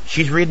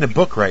she's reading a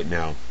book right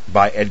now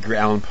by Edgar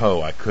Allan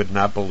Poe. I could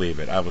not believe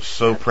it. I was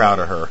so proud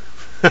of her.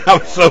 I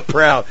was so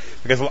proud,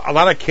 because a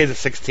lot of kids at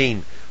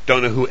 16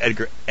 don't know who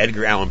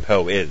Edgar Allan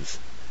Poe is.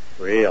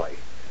 Really?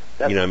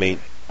 You know what I mean?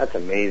 That's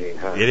amazing,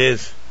 huh? It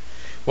is.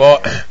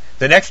 Well,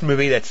 the next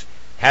movie that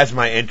has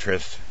my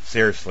interest,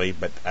 seriously,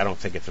 but I don't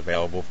think it's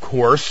available, of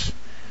course,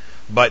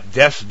 but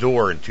Death's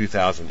Door in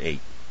 2008.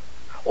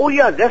 Oh,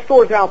 yeah, Death's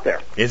Door is out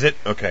there. Is it?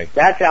 Okay.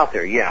 That's out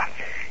there, yeah.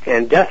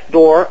 And Death's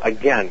Door,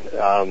 again,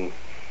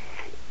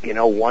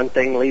 one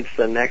thing leads to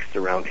the next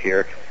around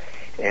here.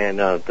 And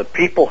the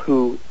people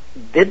who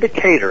did the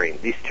catering,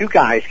 these 2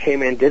 guys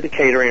came in, did the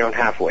catering on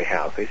Halfway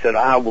House. They said,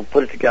 we'll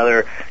put it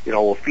together,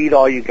 we'll feed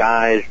all you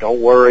guys,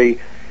 don't worry,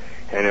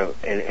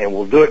 and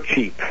we'll do it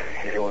cheap.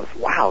 And it was,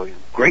 wow,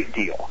 great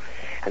deal.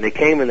 And they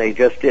came and they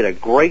just did a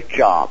great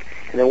job.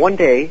 And then one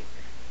day,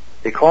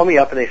 they called me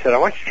up and they said, I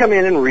want you to come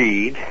in and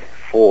read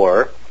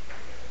for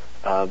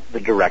the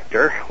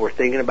director. We're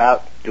thinking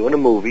about doing a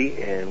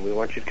movie, and we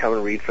want you to come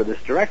and read for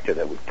this director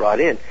that we brought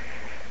in.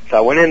 So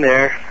I went in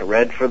there, I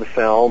read for the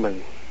film,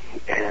 and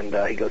And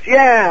he goes,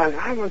 yeah,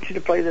 I want you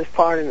to play this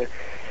part in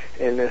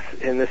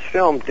this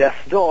film,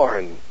 Death's Door.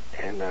 And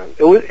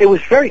it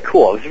was very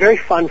cool. It was very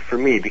fun for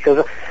me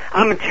because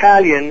I'm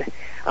Italian.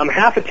 I'm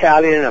half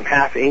Italian. I'm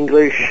half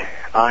English,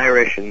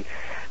 Irish, and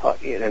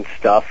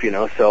stuff.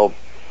 So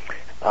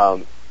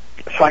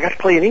I got to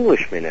play an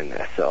Englishman in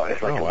this. So I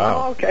was like,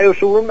 oh, okay,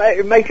 so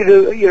we're making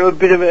a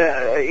bit of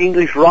a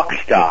English rock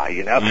star,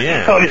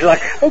 Yeah. So he's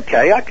like,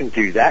 okay, I can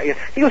do that.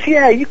 He goes,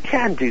 yeah, you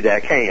can do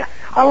that, can't you?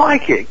 I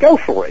like it. Go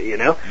for it,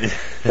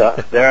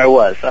 So there I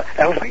was.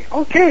 I was like,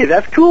 okay,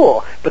 that's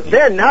cool. But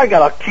then now I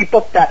got to keep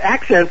up that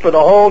accent for the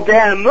whole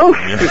damn movie.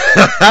 It's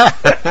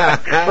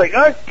like,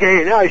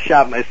 okay, now I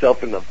shot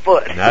myself in the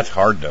foot. That's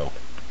hard, though.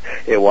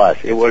 It was.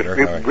 It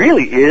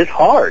really is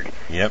hard.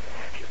 Yep.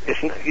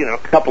 It's a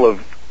couple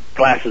of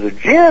glasses of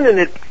gin and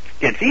it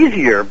gets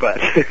easier, but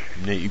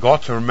you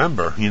got to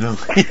remember, Yeah,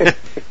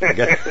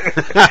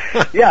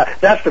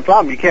 that's the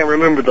problem. You can't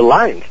remember the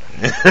lines.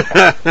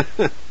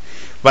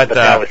 But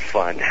that was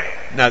fun.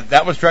 Now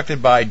that was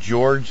directed by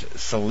George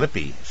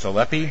Salepi.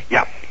 Salepi?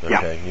 Yeah.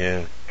 Okay.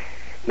 Yeah.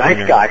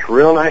 Nice guy,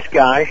 real nice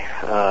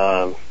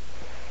guy,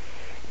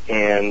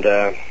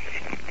 and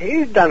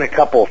he's done a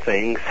couple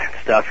things and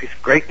stuff. He's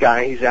a great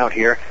guy. He's out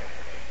here.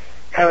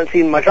 Haven't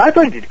seen much. I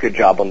thought he did a good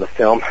job on the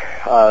film.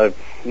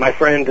 My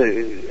friend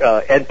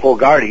Ed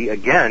Polgardi,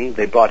 again,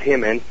 they brought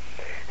him in.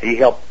 He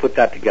helped put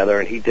that together,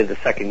 and he did the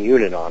second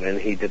unit on it, and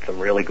he did some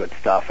really good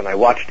stuff. And I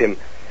watched him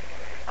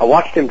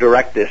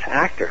direct this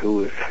actor who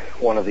was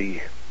one of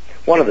the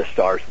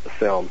stars of the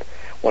film,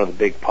 one of the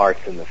big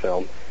parts in the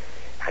film.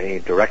 And he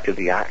was directing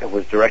the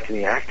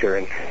actor,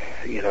 and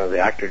the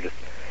actor just.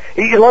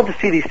 You love to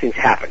see these things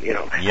happen,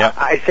 Yep.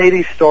 I say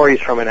these stories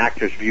from an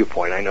actor's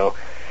viewpoint. I know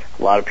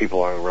a lot of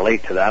people aren't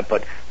relate to that,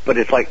 but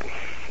it's like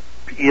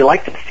you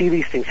like to see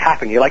these things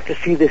happen. You like to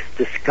see this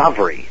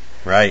discovery.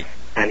 Right.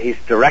 And he's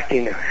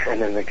directing, and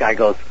then the guy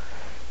goes,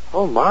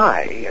 "Oh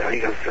my!"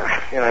 He goes,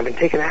 "I've been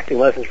taking acting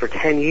lessons for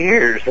 10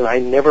 years, and I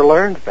never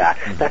learned that.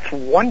 That's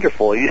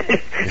wonderful." And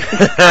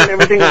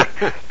everything.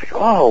 Like,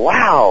 oh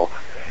wow.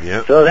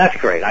 Yep. So that's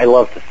great. I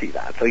love to see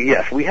that. So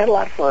yes, we had a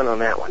lot of fun on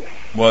that one.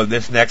 Well,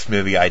 this next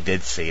movie I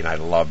did see, and I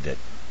loved it.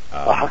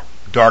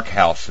 Dark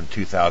House in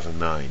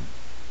 2009.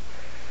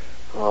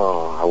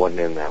 Oh, I wasn't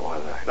in that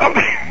one. I'm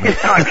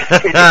just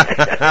kidding.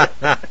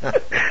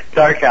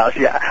 Dark House,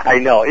 yeah, I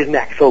know. Isn't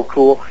that so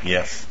cool?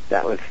 Yes.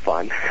 That was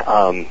fun.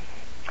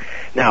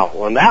 Now,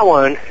 on that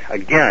one,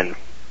 again,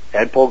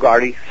 Ed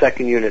Polgardi,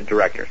 second unit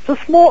director. This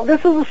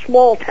is a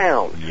small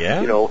town.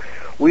 Yeah.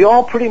 We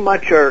all pretty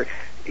much are,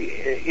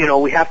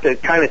 we have to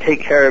kind of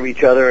take care of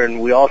each other,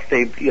 and we all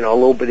stay, a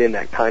little bit in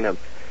that kind of,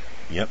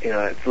 yep.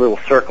 It's a little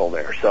circle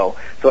there. So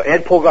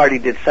Ed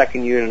Polgardi did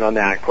second unit on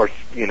that. Of course,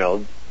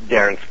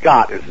 Darren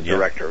Scott is the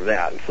director of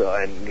that. And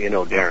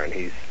Darren,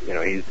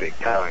 he's big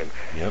time.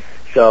 Yep.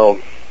 So,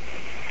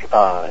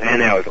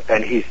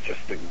 and he's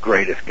just the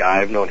greatest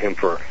guy. I've known him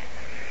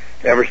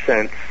ever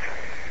since,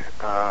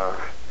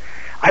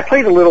 I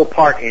played a little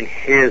part in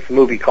his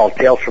movie called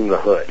Tales from the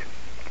Hood.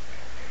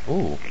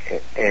 Ooh.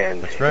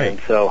 And that's right. And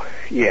so,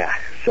 yeah,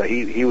 so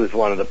he was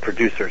one of the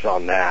producers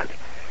on that,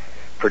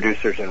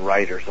 producers and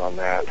writers on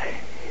that.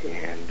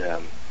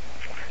 And,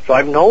 so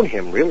I've known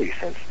him really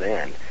since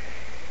then.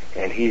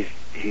 And he's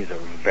a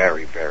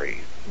very, very,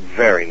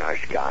 very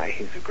nice guy.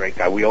 He's a great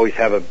guy. We always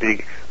have a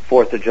big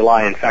 4th of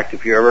July. In fact,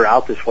 if you're ever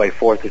out this way,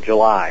 4th of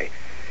July,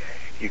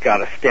 you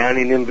got a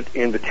standing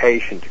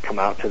invitation to come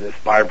out to this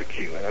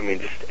barbecue. And I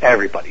mean, just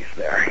everybody's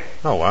there.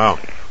 Oh, wow.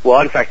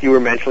 Well, in fact, you were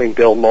mentioning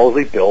Bill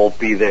Moseley. Bill will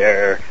be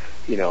there.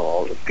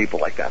 All the people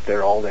like that,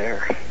 they're all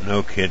there.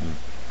 No kidding.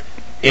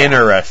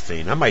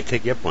 Interesting. I might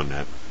take you up on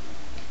that.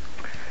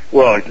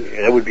 Well,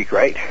 that would be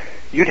great.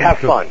 You'd have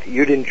fun.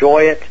 You'd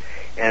enjoy it.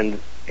 And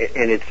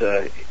it's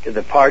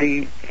the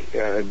party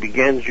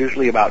begins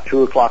usually about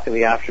 2:00 in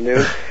the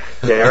afternoon.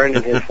 Darren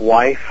and his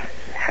wife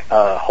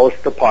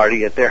host the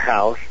party at their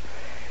house,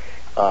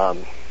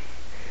 and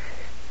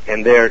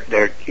they're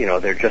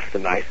just the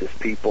nicest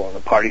people. And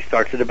the party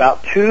starts at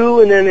about 2,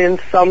 and then in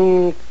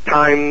some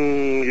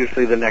time,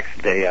 usually the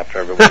next day after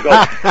everyone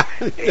goes.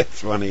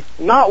 That's funny.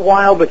 Not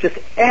wild, but just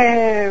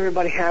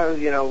everybody has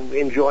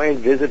enjoying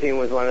visiting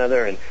with one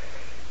another, and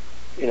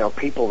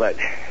people that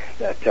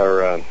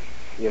are.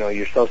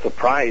 You're so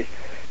surprised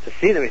to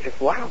see them. You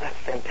think, wow, that's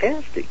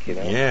fantastic,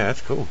 Yeah,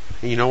 that's cool.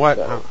 You know what?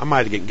 So, I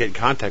might get in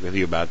contact with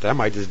you about that. I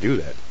might just do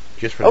that,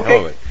 just for the okay.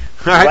 hell of it.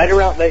 Right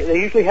around,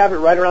 they usually have it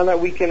right around that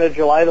weekend of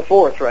July the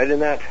 4th, right in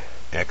that.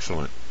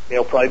 Excellent.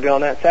 It'll probably be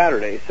on that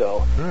Saturday,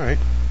 so. All right.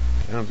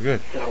 Sounds good.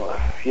 So,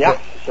 yeah.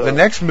 So the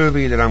next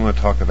movie that I'm going to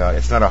talk about,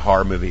 it's not a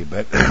horror movie,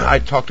 but I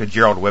talked to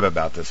Gerald Webb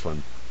about this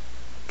one.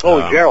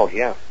 Oh, Gerald,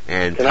 yeah.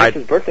 And tonight's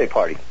his birthday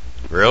party.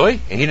 Really?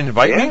 And he didn't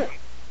invite me?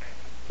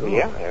 Ooh.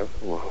 Yeah,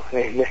 well,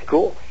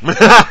 cool.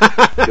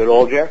 Good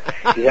old Jerry.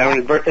 He's having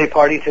his birthday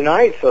party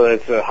tonight, so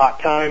it's a hot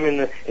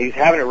time, he's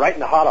having it right in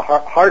the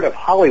heart of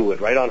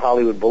Hollywood, right on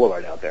Hollywood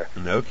Boulevard out there.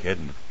 No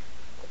kidding.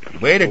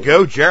 Way to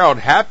go, Gerald.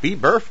 Happy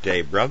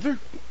birthday, brother.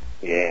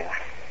 Yeah.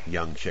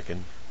 Young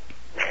chicken.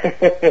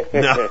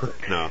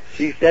 No.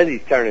 He says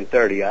he's turning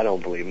 30. I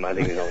don't believe him. I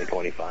think he's only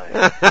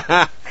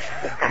 25.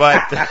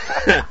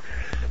 But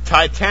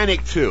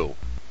Titanic 2.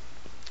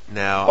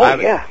 Now, I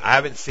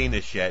haven't seen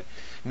this yet.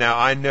 Now,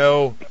 I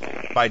know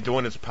by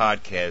doing this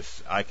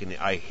podcast, I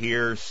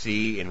hear,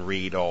 see, and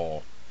read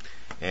all.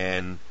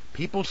 And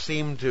people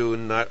seem to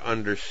not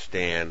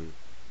understand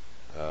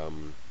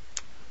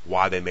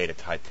why they made a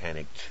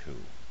Titanic 2.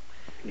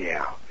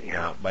 Yeah.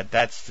 But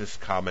that's just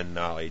common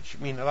knowledge.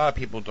 I mean, a lot of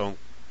people don't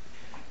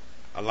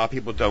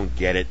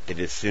get it. They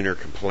just sooner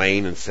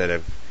complain instead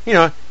of,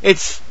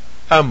 it's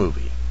a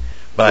movie.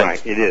 But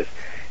right, it is.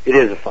 It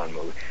is a fun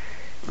movie.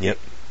 Yep.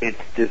 It's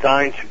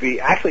designed to be,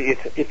 actually,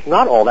 it's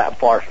not all that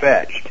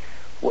far-fetched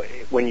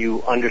when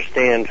you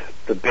understand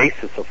the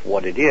basis of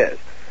what it is.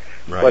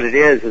 Right. What it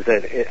is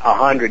that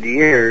 100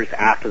 years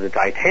after the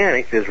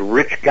Titanic, this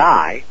rich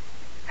guy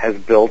has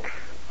built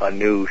a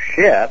new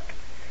ship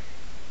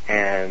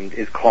and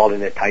is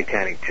calling it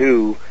Titanic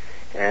 2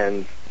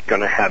 and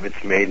going to have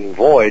its maiden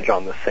voyage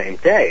on the same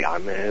day. I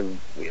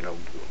mean,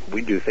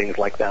 we do things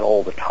like that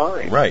all the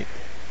time. Right.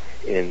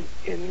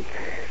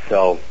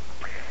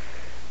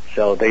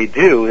 So they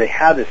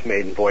have this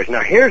maiden voyage.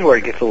 Now here's where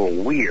it gets a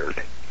little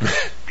weird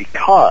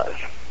because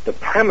the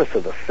premise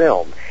of the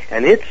film,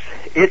 and the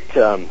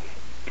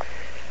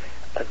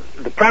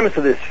premise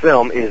of this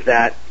film is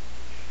that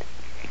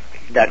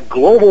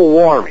global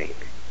warming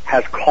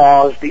has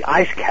caused the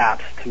ice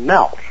caps to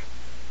melt.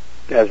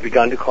 It has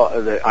begun to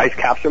the ice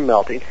caps are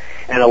melting,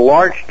 and a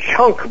large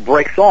chunk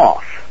breaks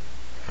off,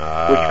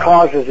 which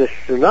causes a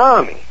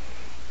tsunami,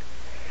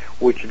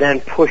 which then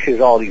pushes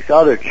all these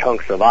other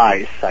chunks of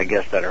ice, I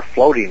guess, that are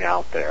floating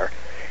out there,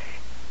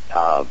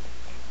 and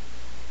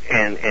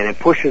it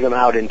pushes them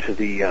out into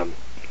the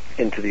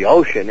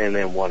ocean, and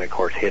then one, of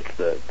course, hits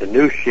the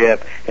new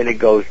ship, and it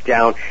goes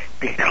down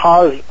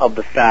because of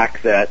the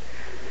fact that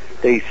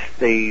they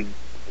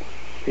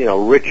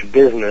rich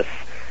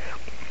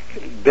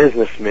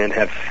businessmen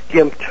have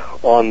skimped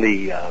on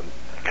the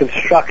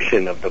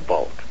construction of the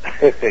boat,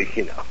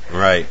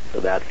 Right.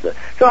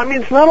 So I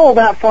mean, it's not all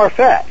that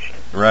far-fetched.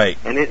 Right.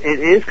 And it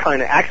is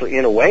kind of, actually,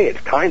 in a way,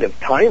 it's kind of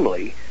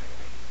timely,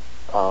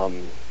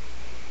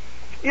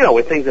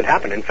 with things that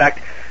happen. In fact,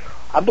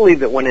 I believe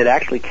that when it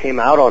actually came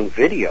out on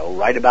video,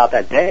 right about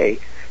that day,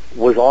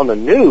 was on the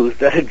news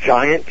that a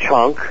giant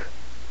chunk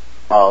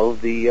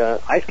of the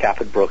ice cap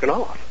had broken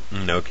off.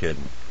 No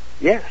kidding.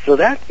 Yeah, so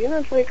that,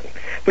 it's like,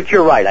 but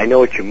you're right, I know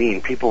what you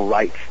mean. People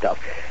write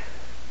stuff.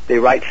 They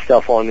write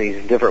stuff on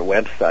these different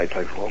websites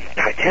like, well,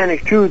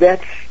 Titanic 2,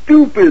 that's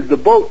stupid, the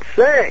boat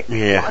sank.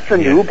 Yeah. That's a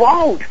new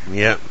boat.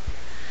 Yep.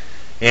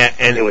 Yeah,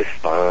 and it was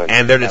fun.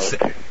 And they're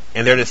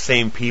the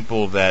same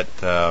people that,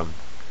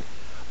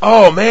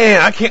 oh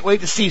man, I can't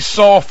wait to see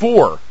Saw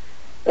 4.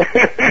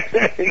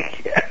 Yes.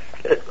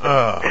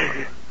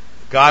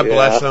 God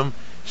bless them.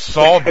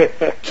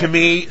 To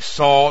me,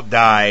 Saul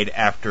died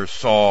after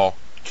Saw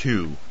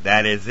 2.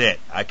 That is it.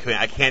 I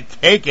can't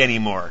take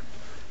anymore.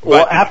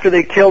 Well, after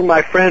they killed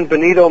my friend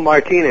Benito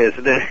Martinez,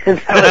 that was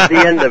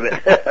the end of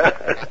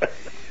it.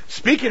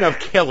 Speaking of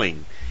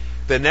killing,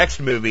 the next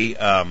movie,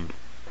 it's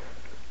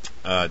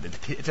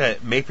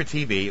made for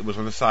TV. It was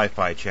on the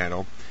Sci-Fi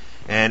Channel.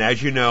 And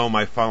as you know,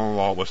 my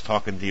father-in-law was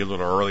talking to you a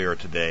little earlier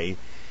today.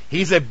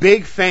 He's a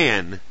big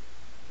fan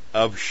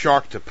of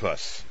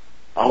Sharktopus.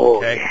 Oh,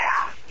 okay?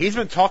 Yeah. He's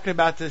been talking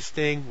about this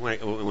thing when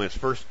it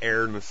first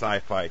aired on the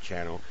Sci-Fi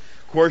Channel.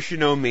 Of course, you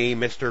know me,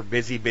 Mr.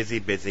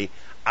 Busy.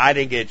 I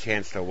didn't get a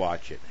chance to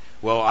watch it.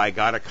 Well, I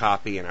got a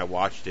copy and I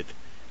watched it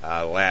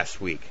last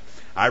week.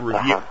 I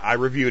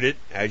reviewed it,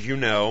 as you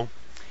know,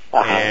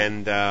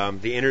 and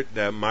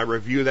my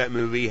review of that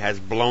movie has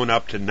blown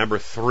up to number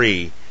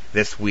 3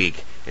 this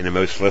week in the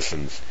most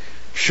listens.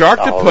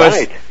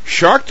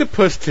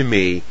 Sharktopus to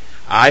me,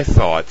 I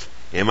thought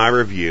in my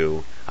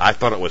review, I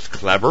thought it was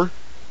clever.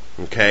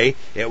 Okay,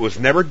 it was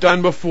never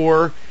done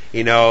before.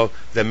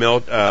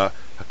 A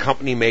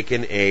company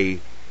making a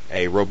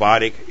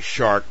robotic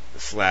shark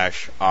 /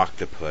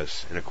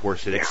 octopus, and of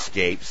course it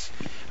escapes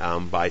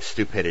by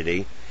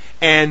stupidity.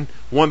 And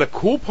one of the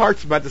cool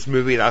parts about this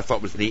movie that I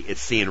thought was neat is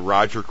seeing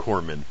Roger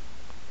Corman.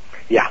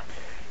 Yeah,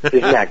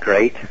 isn't that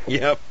great?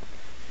 Yep.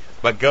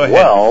 But go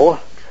ahead.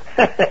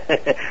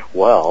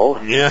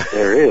 Well, yeah.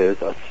 There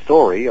is a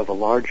story of a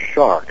large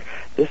shark.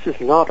 This is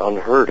not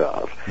unheard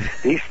of.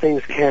 These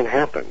things can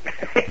happen.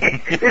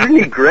 Isn't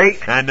he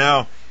great? I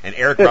know. And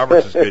Eric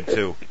Roberts is good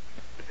too.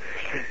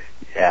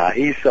 Yeah,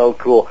 he's so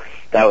cool.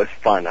 That was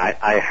fun.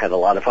 I had a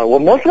lot of fun. Well,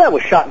 most of that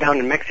was shot down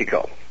in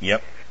Mexico.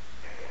 Yep.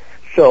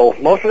 So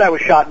most of that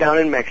was shot down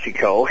in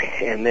Mexico,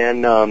 and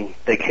then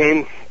they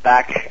came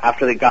back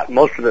after they got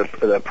most of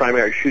the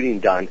primary shooting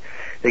done.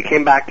 They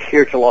came back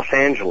here to Los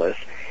Angeles,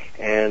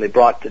 and they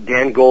brought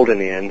Dan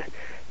Golden in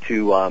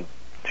to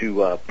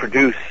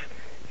produce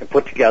and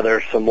put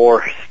together some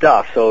more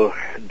stuff. So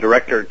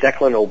director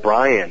Declan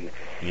O'Brien,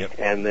 yep.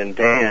 And then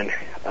Dan,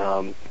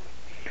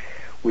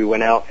 we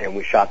went out and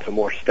we shot some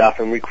more stuff,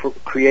 and we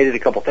created a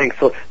couple things.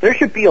 So there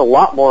should be a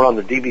lot more on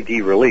the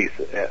DVD release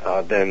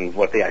than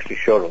what they actually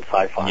showed on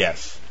Sci-Fi.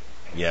 Yes.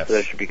 Yes. So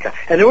that should be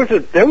and there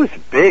was a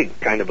big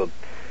kind of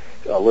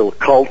a little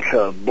cult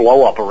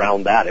blow up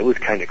around that. It was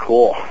kind of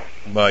cool.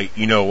 But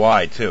you know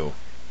why too?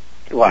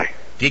 Why?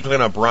 D.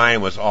 Glenn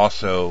O'Brien was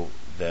also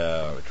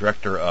the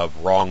director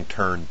of Wrong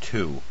Turn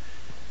 2.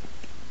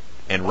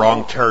 And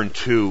Wrong Turn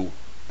 2,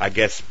 I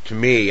guess, to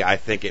me, I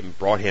think it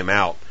brought him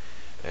out.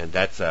 And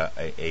that's a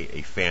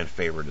fan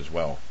favorite as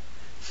well.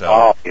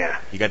 So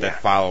you got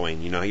that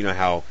following. You know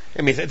how,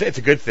 I mean, it's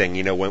a good thing.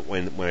 You know,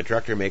 when a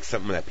director makes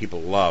something that people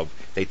love,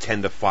 they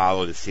tend to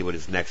follow to see what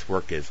his next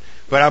work is.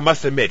 But I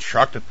must admit,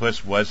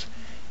 Sharktopus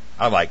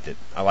I liked it.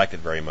 I liked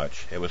it very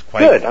much. It was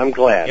quite good. I'm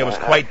glad. It was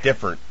quite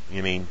different.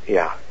 You mean?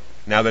 Yeah.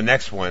 Now the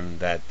next one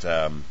that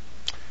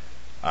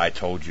I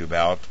told you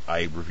about,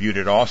 I reviewed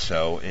it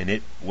also, and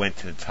it went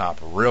to the top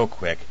real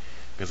quick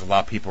because a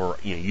lot of people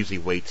usually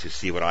wait to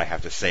see what I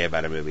have to say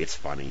about a movie. It's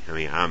funny. I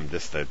mean, I'm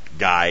just a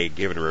guy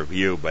giving a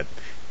review, but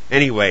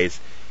anyways,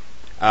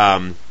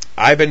 I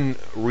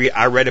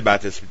read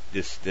about this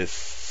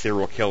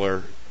serial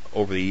killer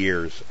over the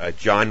years,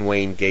 John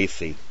Wayne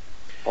Gacy,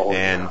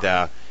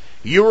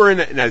 you were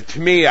in. Now, to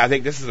me, I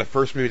think this is the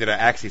first movie that I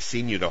actually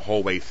seen you the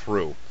whole way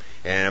through.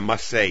 And I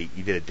must say,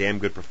 you did a damn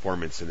good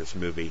performance in this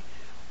movie.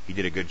 You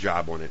did a good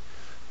job on it.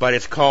 But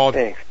it's called...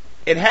 Thanks.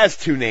 It has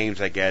two names,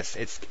 I guess.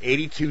 It's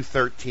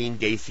 8213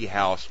 Gacy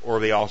House, or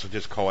they also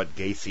just call it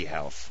Gacy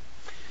House.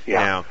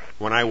 Yeah. Now,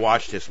 when I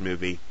watched this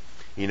movie,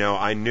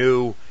 I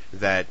knew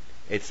that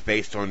it's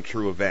based on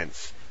true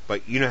events.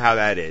 But you know how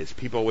that is.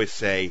 People always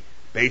say,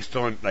 based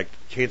on, like,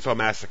 Chainsaw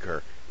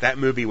Massacre, that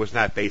movie was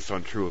not based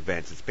on true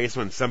events. It's based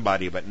on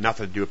somebody, but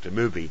nothing to do with the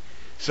movie.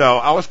 So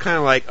I was kind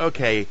of like,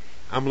 okay...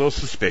 I'm a little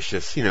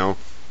suspicious,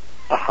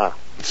 Uh-huh.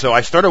 So I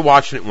started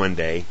watching it one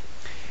day,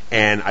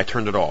 and I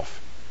turned it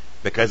off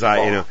because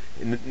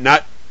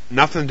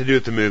nothing to do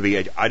with the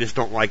movie. I just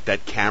don't like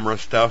that camera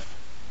stuff.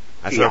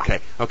 I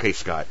said, okay,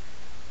 Scott,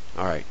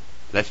 all right,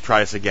 let's try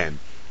this again.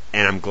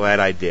 And I'm glad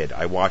I did.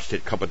 I watched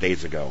it a couple of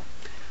days ago.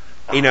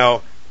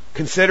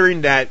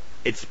 Considering that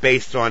it's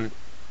based on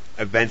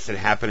events that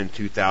happened in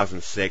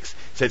 2006,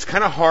 so it's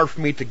kind of hard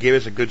for me to give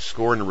us a good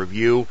score in a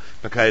review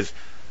because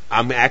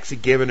I'm actually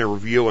giving a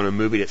review on a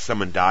movie that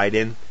someone died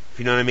in. If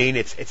you know what I mean,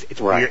 it's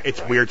right, weird.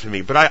 It's weird to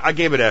me. But I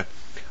gave it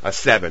a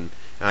 7.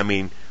 I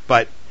mean,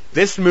 but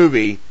this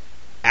movie,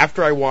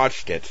 after I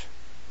watched it,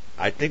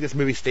 I think this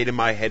movie stayed in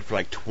my head for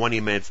like 20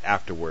 minutes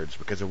afterwards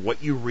because of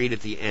what you read at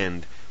the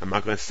end. I'm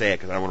not going to say it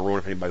because I don't want to ruin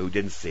it for anybody who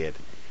didn't see it.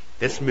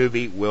 This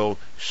movie will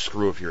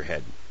screw with your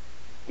head.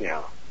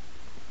 Yeah.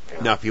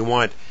 Now, if you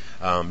want,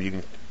 you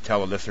can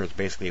tell the listeners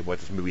basically what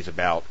this movie's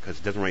about because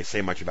it doesn't really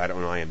say much about it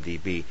on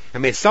IMDb. I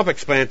mean, it's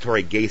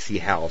self-explanatory, Gacy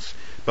House,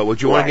 but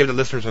would you want to give the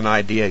listeners an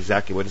idea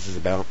exactly what this is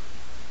about?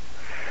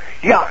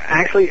 Yeah,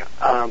 actually,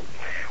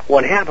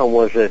 what happened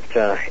was that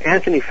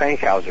Anthony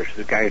Fankhauser is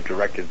the guy who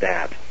directed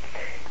that,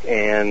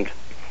 and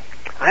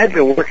I had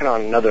been working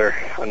on another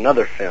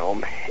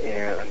film,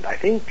 and I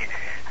think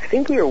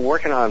we were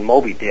working on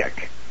Moby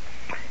Dick.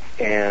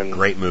 And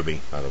great movie,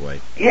 by the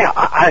way. Yeah,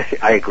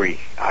 I agree.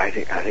 I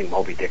think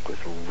Moby Dick was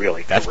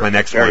really that's terrific. My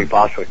next Barry one.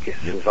 Bostwick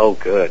is so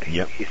good.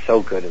 Yep. He's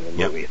so good in the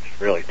movie.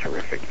 It's really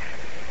terrific.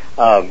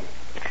 But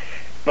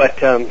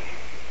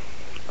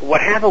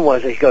what happened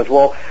was he goes,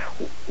 well,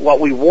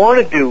 what we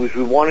want to do is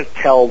we want to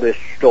tell this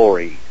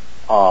story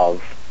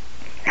of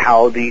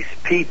how these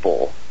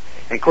people.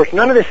 And of course,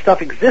 none of this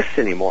stuff exists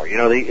anymore.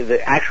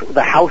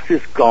 The house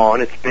is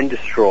gone; it's been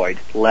destroyed,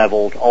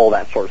 leveled, all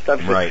that sort of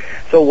stuff. Right.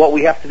 So what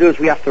we have to do is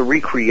we have to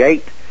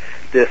recreate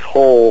this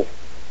whole,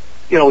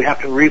 we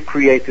have to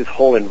recreate this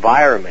whole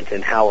environment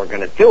and how we're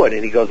going to do it.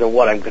 And he goes, and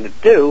what I'm going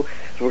to do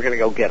is we're going to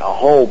go get a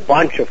whole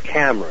bunch of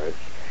cameras,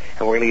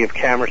 and we're going to give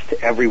cameras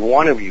to every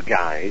one of you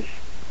guys,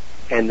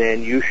 and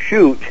then you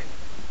shoot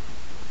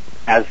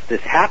as this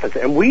happens.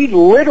 And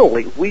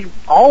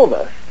all of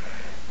us.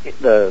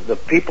 The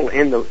people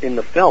in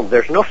the film,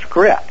 there's no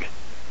script.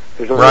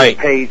 There's only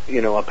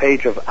a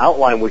page of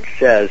outline which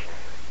says,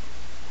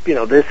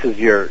 this is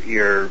your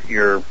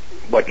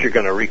what you're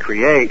going to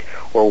recreate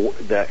or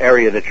the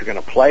area that you're going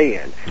to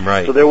play in.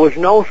 Right. So there was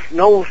no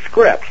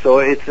script. So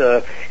it's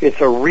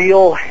a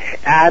real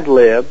ad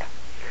lib.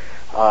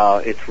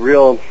 It's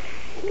real,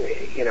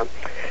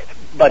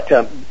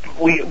 But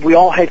we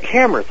all had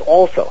cameras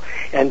also,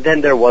 and then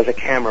there was a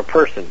camera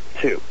person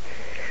too.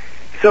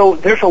 So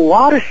there's a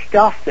lot of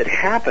stuff that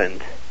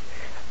happened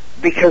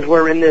because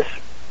we're in this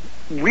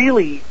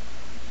really,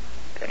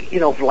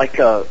 like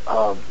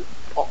a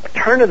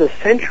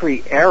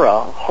turn-of-the-century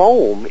era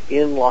home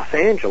in Los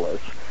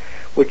Angeles,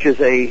 which is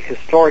a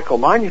historical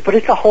monument, but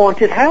it's a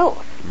haunted house.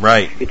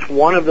 Right. It's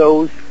one of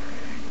those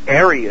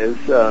areas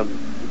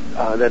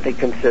that they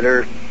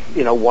consider,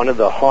 one of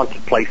the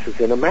haunted places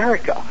in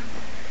America.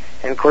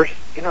 And, of course,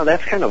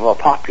 that's kind of a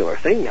popular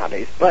thing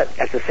nowadays. But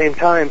at the same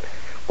time,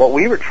 what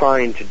we were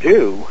trying to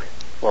do,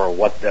 or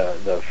what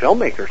the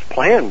filmmaker's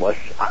plan was,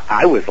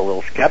 I was a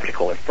little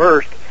skeptical at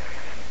first,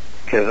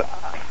 because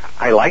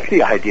I like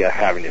the idea of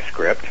having a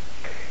script,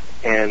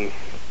 and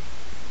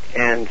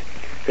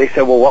they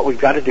said, well, what we've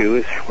got to do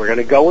is we're going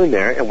to go in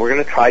there and we're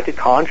going to try to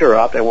conjure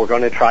up and we're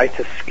going to try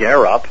to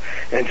scare up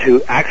and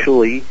to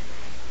actually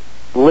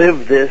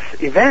live this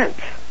event.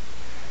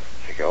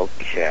 I go,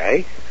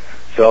 okay.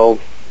 So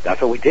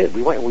that's what we did.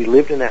 We went and we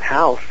lived in that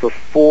house for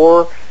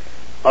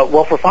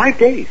 5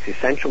 days,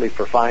 essentially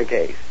for 5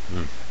 days,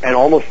 and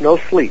almost no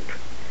sleep.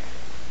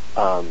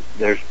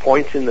 There's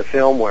points in the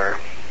film where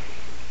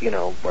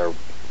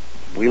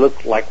we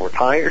look like we're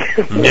tired.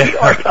 We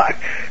are tired.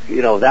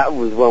 That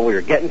was when we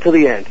were getting to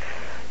the end.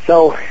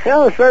 So it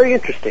was very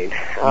interesting.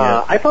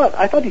 I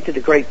thought he did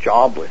a great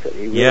job with it.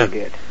 He really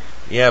did.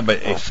 Yeah,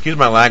 but excuse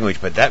my language,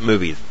 but that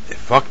movie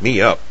fucked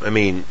me up. I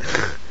mean,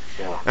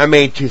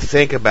 to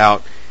think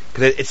about,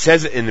 because it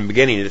says in the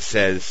beginning, it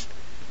says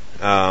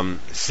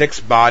 6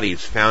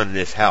 bodies found in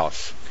this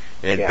house,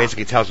 and it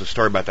basically tells a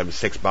story about them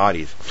 6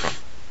 bodies.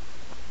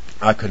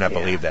 I could not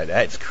believe that.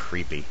 That's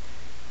creepy.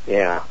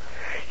 Yeah.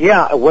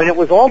 Yeah, when it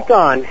was all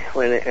done,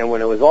 when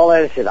it was all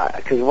edited,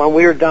 because when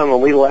we were done,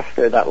 when we left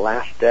there that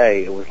last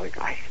day, it was like,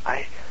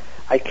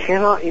 I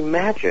cannot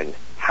imagine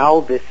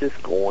how this is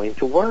going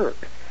to work.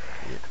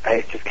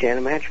 I just can't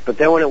imagine. But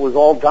then when it was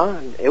all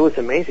done, it was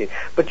amazing.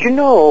 But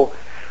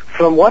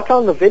from what's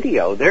on the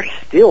video, there's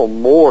still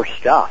more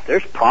stuff.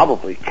 There's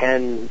probably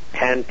 10,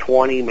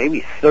 20,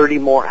 maybe 30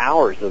 more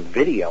hours of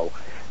video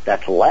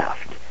that's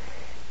left.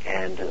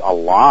 And a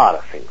lot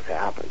of things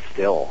happen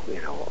still,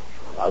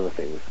 other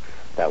things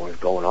that was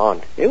going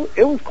on.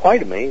 It was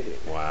quite amazing.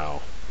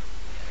 Wow.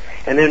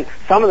 And then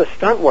some of the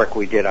stunt work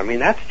we did,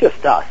 that's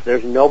just us.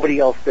 There's nobody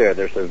else there.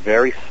 There's a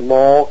very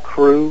small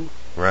crew.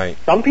 Right.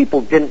 Some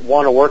people didn't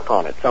want to work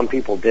on it. Some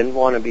people didn't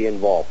want to be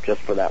involved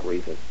just for that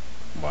reason.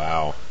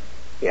 Wow.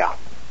 Yeah.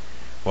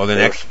 Well, they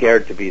were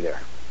scared to be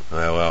there.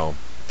 Well,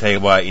 tell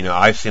you what,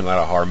 I've seen a lot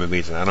of horror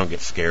movies and I don't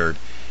get scared,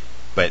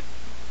 but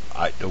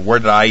the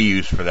word that I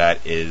use for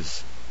that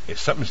is if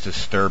something's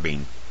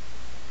disturbing,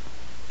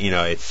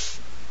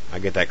 I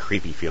get that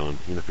creepy feeling,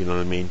 if you know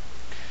what I mean?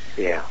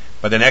 Yeah.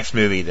 But the next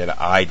movie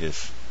that I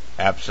just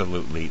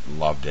absolutely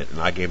loved it, and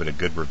I gave it a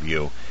good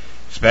review,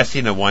 especially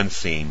in the one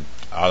scene,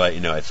 I'll let you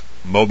know, it's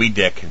Moby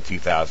Dick in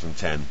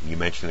 2010. You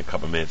mentioned it a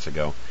couple minutes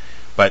ago.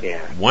 But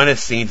one of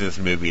the scenes in this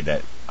movie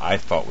that I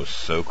thought was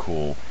so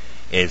cool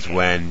is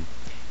when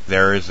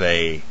there is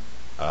a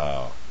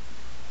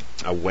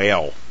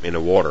whale in the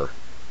water,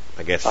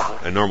 I guess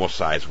a normal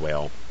size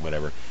whale,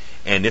 whatever,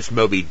 and this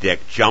Moby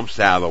Dick jumps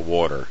out of the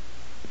water,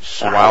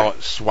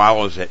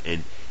 swallows it,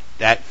 and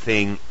that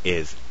thing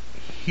is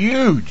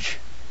huge.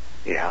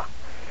 Yeah.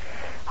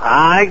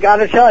 I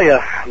gotta tell you,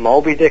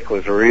 Moby Dick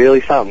was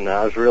really something.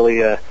 That was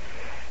really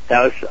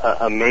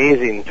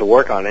amazing to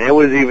work on, and it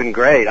was even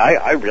great.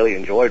 I really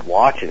enjoyed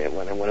watching it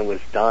when it was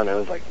done. I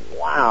was like,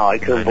 wow, I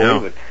couldn't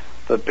believe it.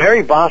 But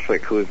Barry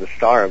Bostwick, who is the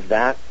star of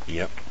that,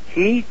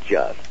 he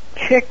just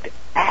kicked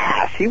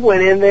ass. He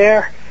went in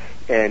there,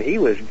 and he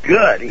was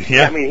good.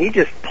 He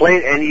just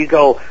played, and you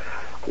go,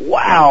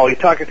 wow, you're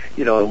talking,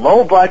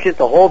 low budget,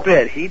 the whole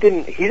bit. He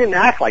didn't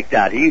act like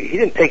that. He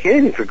didn't take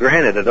anything for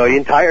granted. The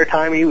entire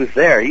time he was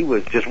there, he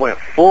just went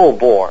full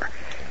bore.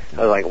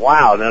 I was like,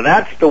 wow, now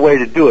that's the way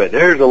to do it.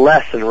 There's a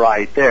lesson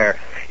right there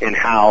in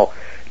how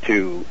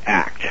to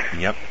act.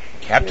 Yep.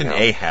 Captain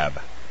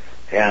Ahab.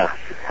 Yeah,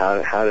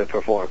 how to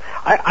perform.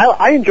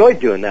 I enjoyed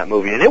doing that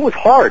movie, and it was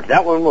hard.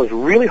 That one was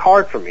really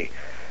hard for me.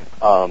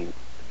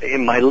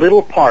 In my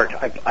little part,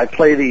 I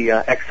play the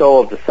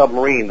XO of the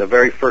submarine, the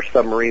very first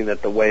submarine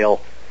that the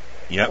whale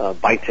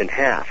bites in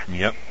half.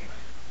 Yep.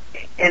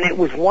 And it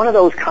was one of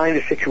those kind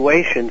of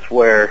situations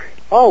where,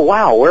 oh,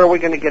 wow, where are we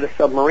going to get a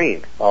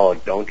submarine? Oh,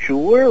 don't you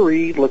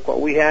worry, look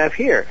what we have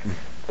here.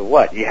 So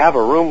what? You have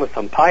a room with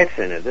some pipes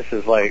in it. This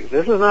is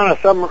not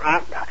a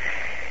submarine.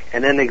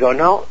 And then they go,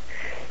 no.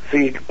 So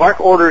you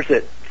bark orders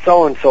at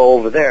so-and-so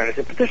over there. And I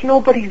said, but there's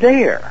nobody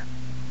there.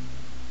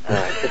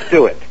 Just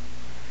do it.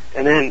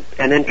 And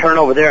then turn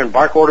over there and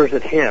bark orders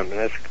at him.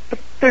 And but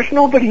there's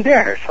nobody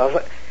there. So I was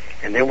like,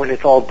 and then when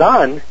it's all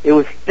done, it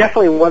was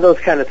definitely one of those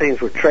kind of things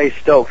where Trey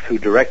Stokes, who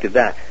directed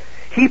that,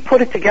 he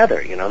put it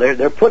together.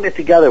 They're putting it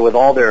together with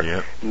all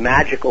their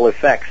magical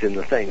effects in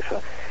the thing.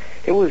 So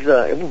it was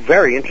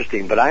very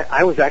interesting. But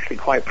I was actually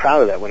quite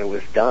proud of that when it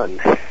was done.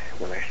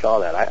 When I saw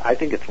that, I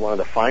think it's one of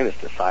the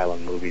finest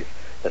Asylum movies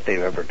that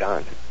they've ever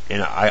done.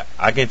 And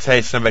I can tell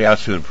you somebody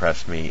else who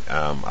impressed me.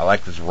 I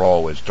liked his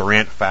role was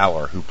Durant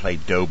Fowler, who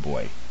played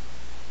Doughboy.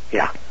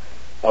 Yeah.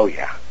 Oh,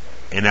 yeah.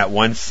 In that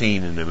one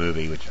scene in the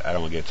movie, which I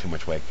don't want to give too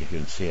much away if you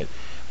didn't see it,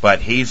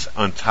 but he's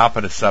on top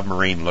of the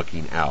submarine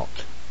looking out.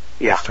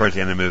 Yeah. It's towards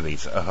the end of the movie.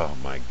 Oh,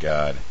 my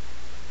God.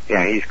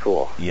 Yeah, he's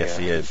cool. Yes,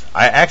 he is.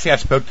 I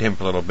spoke to him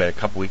for a little bit a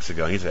couple weeks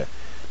ago. He's like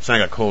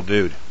a cool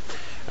dude.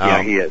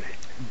 Yeah, he is.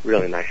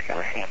 Really nice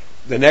guy.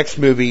 The next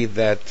movie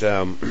that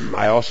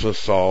I also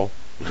saw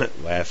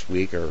last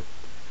week, or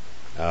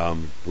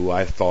who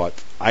I thought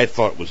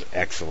was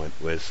excellent,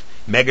 was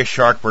Mega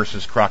Shark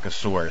versus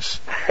Crocosaurus,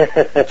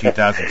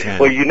 2010.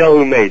 Well, you know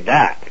who made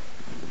that?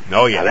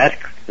 Oh yeah, now,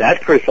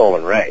 that's Chris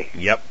Olin Ray.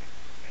 Yep.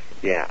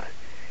 Yeah,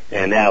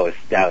 and that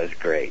was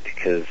great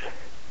because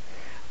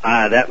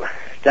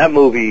that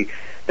movie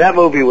that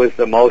movie was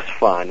the most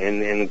fun.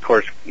 And of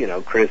course,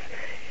 Chris,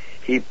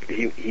 he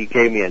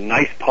gave me a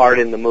nice part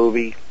in the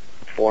movie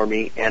for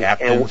me. And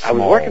I was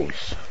working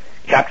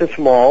Captain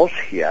Smalls,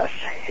 yes.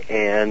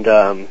 And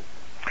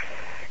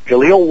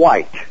Jaleel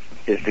White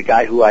is the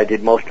guy who I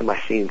did most of my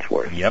scenes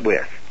with. Yep.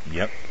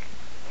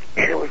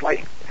 And it was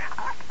like,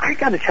 I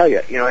got to tell you,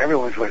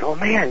 everyone's going, oh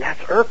man, that's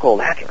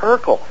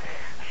Urkel.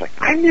 It's like,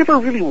 I never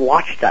really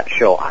watched that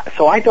show,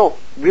 so I don't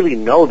really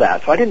know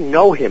that. So I didn't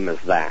know him as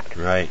that.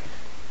 Right.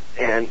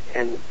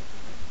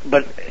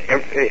 But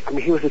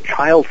he was a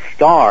child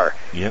star.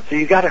 Yep. So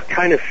you got to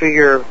kind of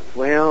figure,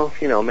 well,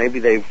 maybe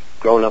they've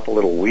grown up a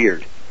little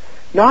weird.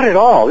 Not at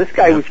all. This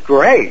guy was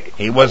great.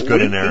 He was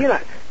good in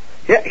there.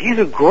 Yeah, he's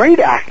a great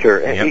actor,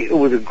 and it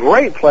was a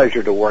great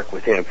pleasure to work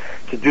with him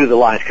to do the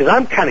lines, because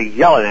I'm kind of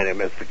yelling at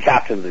him as the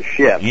captain of the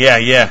ship. Yeah.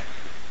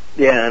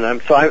 Yeah, and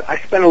I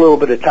spent a little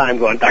bit of time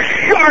going, the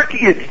shark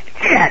is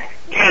dead!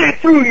 Get it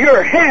through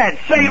your head,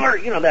 sailor!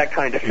 That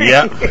kind of thing.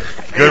 Yeah.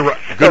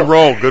 Good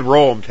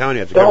role, I'm telling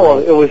you. It's a good role.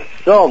 It was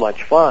so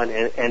much fun,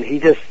 and he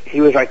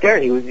was right there,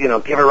 and he was,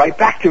 give it right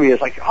back to me.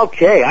 It's like,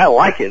 okay, I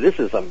like it. This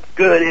is some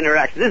good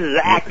interaction. This is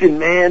acting,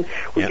 man.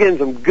 We're getting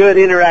some good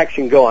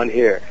interaction going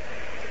here.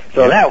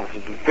 So that was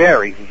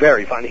very,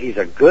 very fun. He's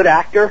a good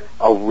actor,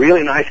 a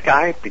really nice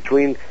guy.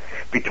 Between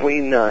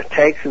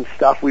takes and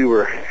stuff, we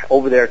were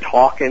over there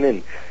talking,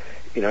 and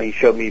he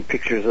showed me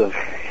pictures of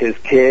his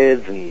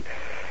kids and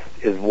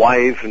his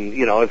wife, and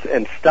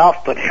and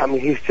stuff. But I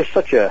mean, he's just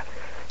such a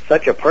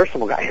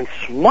personable guy and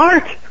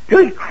smart.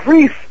 Good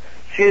grief,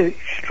 she's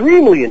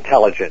extremely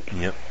intelligent.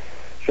 Yep.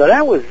 So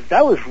that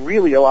was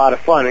really a lot of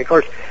fun. And of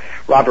course,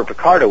 Robert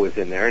Picardo was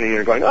in there, and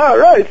you're going, all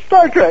right,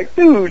 Star Trek,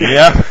 dude.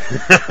 Yeah,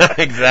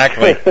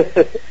 exactly.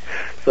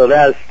 So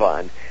that was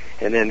fun.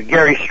 And then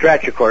Gary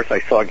Stretch, of course,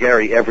 I saw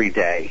Gary every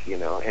day,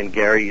 and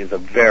Gary is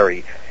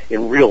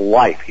in real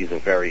life, he's a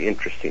very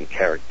interesting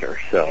character.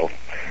 So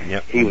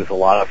he was a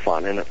lot of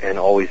fun and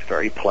always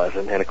very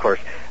pleasant. And of course,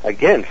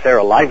 again,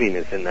 Sarah Living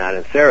is in that,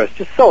 and Sarah's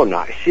just so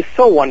nice. She's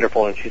so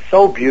wonderful, and she's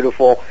so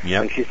beautiful,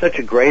 and she's such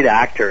a great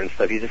actor and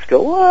stuff. You just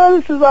go, well,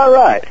 this is all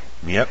right.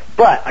 Yep.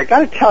 But I got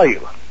to tell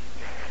you,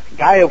 a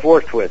guy I've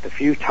worked with a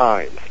few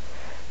times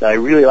that I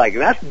really like,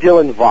 and that's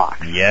Dylan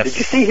Vox. Yes. Did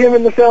you see him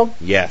in the film?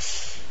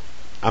 Yes.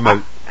 I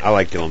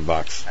like Dylan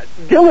Vox.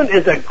 Dylan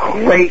is a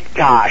great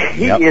guy.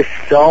 He is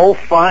so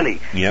funny.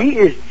 Yep. He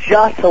is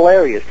just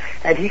hilarious.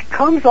 And he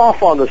comes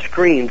off on the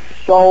screen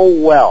so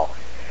well.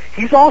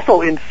 He's also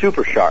in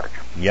Super Shark.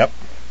 Yep.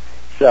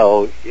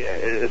 But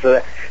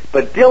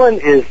Dylan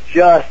is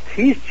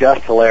he's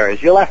just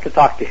hilarious. You'll have to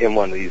talk to him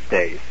one of these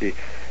days. See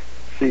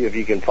if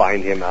you can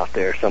find him out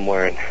there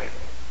somewhere and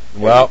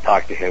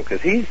talk to him,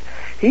 because he's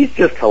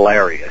just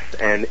hilarious.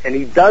 And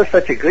he does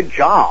such a good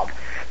job.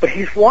 But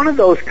he's one of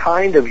those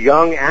kind of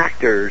young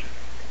actors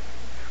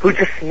who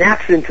just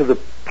snaps into the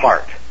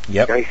part.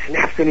 Yep. He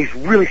snaps in, he's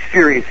really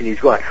serious, and he's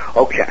going,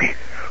 okay,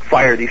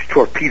 fire these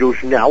torpedoes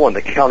now on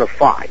the count of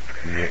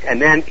 5. Yep. And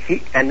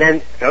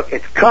then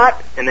it's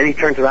cut, and then he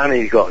turns around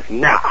and he goes,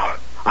 now,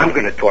 I'm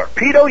going to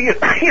torpedo you.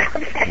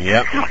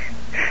 Yep.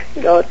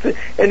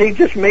 And he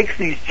just makes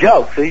these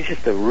jokes. So he's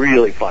just a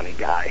really funny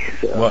guy.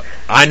 So. Well,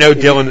 I know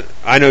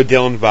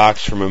Dylan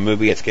Vox from a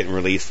movie that's getting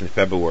released in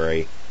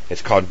February.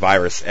 It's called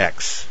Virus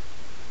X.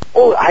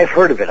 Oh, I've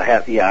heard of it.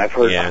 I've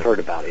heard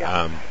about it.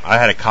 Yeah. I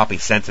had a copy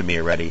sent to me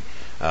already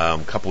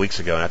a couple weeks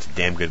ago, and that's a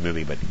damn good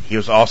movie. But he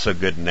was also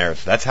good in there,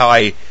 so that's how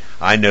I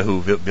know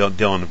who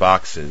Dylan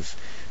Vox is.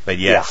 But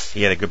yes,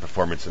 he had a good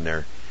performance in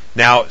there.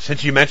 Now,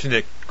 since you mentioned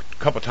it a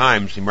couple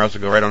times, you might as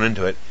well go right on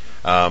into it.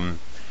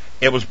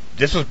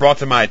 This was brought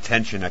to my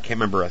attention. I can't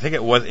remember. I think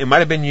it might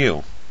have been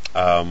you.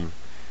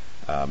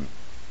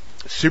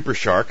 Super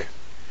Shark.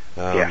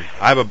 I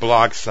have a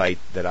blog site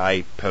that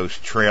I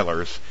post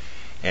trailers,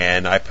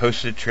 and I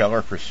posted a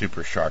trailer for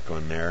Super Shark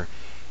on there,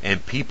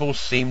 and people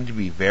seem to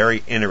be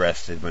very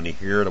interested when they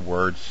hear the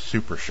word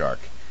Super Shark.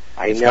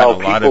 I know,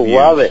 people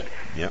love it.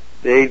 Yep.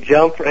 They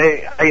jump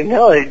right, I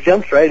know, it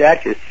jumps right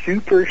at you,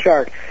 Super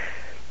Shark.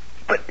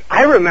 But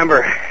I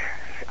remember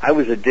I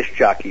was a disc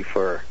jockey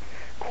for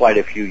quite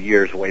a few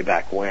years way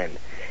back when,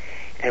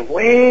 and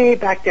way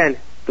back then,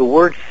 the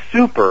word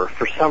super,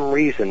 for some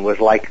reason, was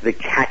like the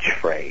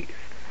catchphrase.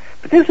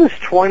 But this is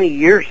 20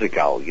 years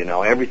ago,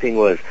 everything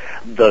was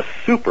the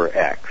Super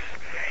X.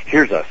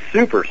 Here's a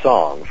super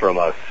song from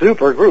a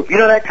super group.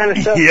 That kind of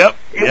stuff. Yep.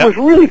 It was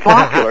really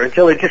popular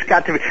until it just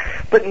got to be.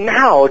 But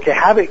now, to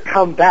have it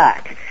come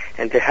back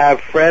and to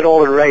have Fred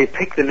Olen Ray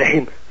pick the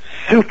name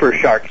Super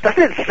Shark,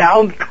 doesn't it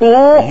sound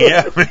cool?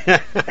 Yeah.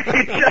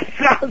 It just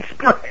sounds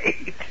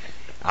great.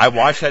 I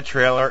watched that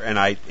trailer, and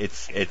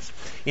it's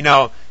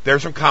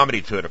there's some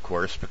comedy to it, of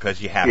course,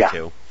 because you have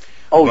to.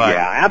 Oh,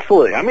 yeah,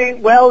 absolutely. I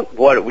mean,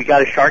 we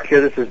got a shark here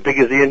that's as big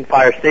as the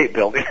Empire State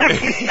Building. And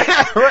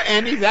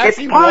he's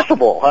actually it's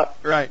possible.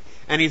 Right.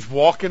 And he's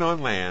walking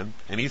on land,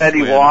 and he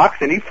walks,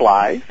 and he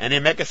flies. And they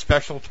make a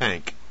special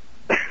tank.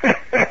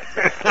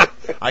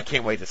 I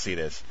can't wait to see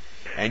this.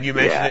 And you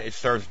mentioned it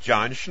stars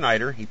John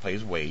Schneider. He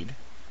plays Wade.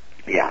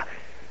 Yeah.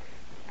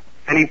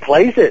 And he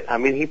plays it. I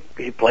mean,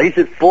 he plays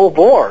it full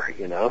bore,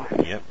 you know.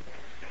 Yep.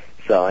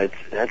 So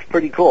that's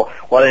pretty cool.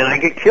 Well, then I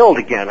get killed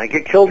again. I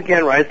get killed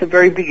again right at the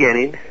very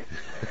beginning.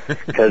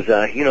 Because,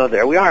 you know,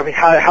 there we are. I mean,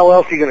 how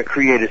else are you going to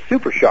create a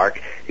super shark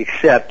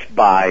except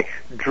by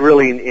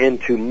drilling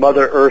into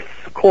Mother Earth's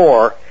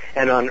core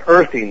and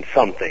unearthing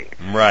something?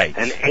 Right.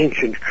 An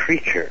ancient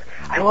creature.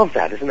 I love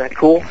that. Isn't that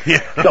cool?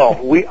 Yeah.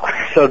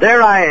 So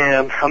there I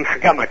am. I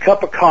got my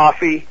cup of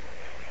coffee.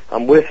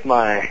 I'm with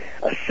my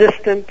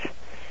assistant,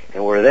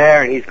 and we're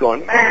there, and he's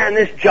going, man,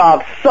 this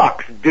job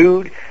sucks,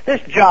 dude.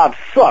 This job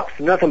sucks.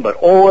 Nothing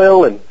but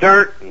oil and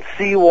dirt and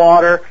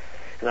seawater.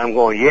 And I'm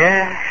going,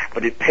 yeah,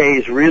 but it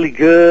pays really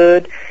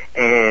good,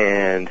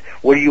 and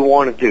what do you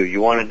want to do? You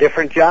want a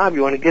different job?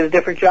 You want to get a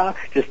different job?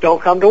 Just don't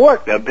come to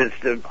work. There's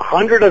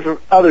 100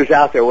 of others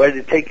out there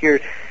ready to take yours.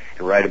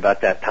 And right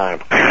about that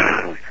time,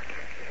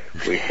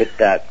 we hit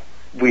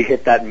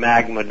that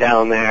magma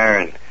down there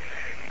and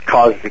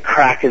caused the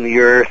crack in the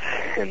earth,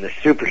 and the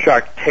super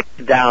shark takes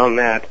down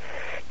that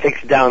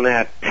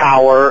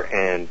tower,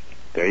 and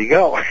there you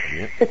go.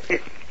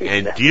 Yep.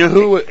 And do you know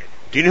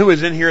who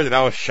was in here that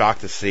I was shocked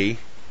to see?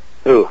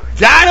 Who?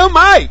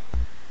 Dynamite!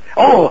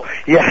 Oh,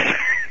 yes.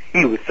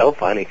 He was so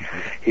funny.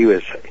 He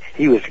was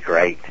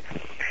great.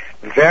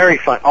 Very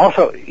fun.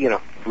 Also, you know,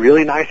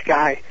 really nice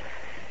guy.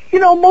 You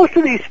know, most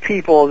of these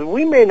people,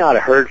 we may not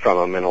have heard from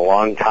them in a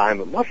long time,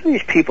 but most of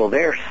these people,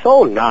 they're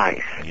so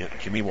nice. Yeah,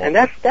 Jimmy Walker. And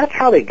that's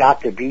how they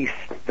got to be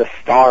the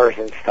stars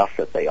and stuff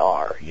that they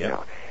are. Yeah. You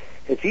know,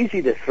 it's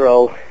easy to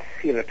throw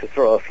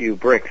a few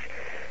bricks.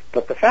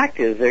 But the fact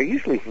is, they're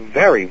usually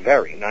very,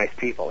 very nice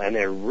people, and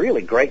they're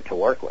really great to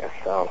work with.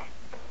 So,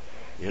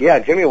 yeah,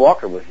 Jimmy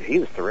Walker was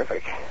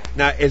terrific.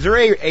 Now, is there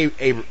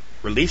a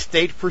release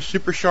date for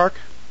Super Shark?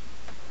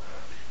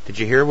 Did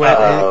you hear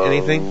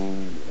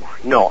anything?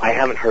 No, I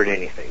haven't heard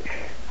anything.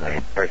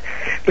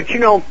 But you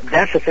know,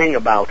 that's the thing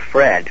about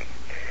Fred.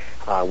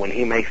 When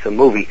he makes a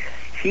movie,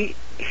 he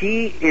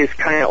is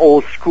kind of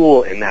old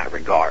school in that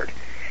regard.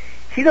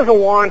 He doesn't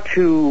want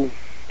to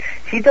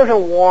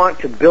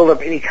build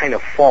up any kind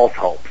of false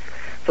hopes.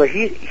 So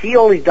he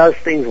only does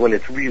things when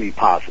it's really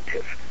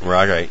positive.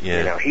 Right, yeah.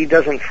 You know, he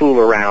doesn't fool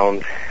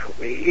around.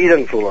 He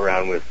doesn't fool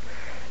around with,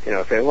 you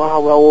know, saying,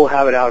 well, we'll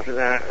have it out.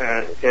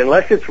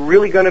 Unless it's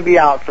really going to be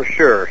out for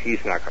sure,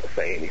 he's not going to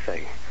say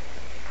anything.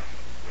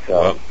 So,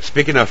 well,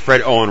 speaking of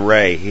Fred Owen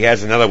Ray, he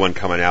has another one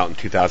coming out in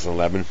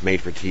 2011, made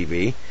for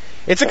TV.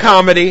 It's a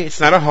comedy. It's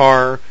not a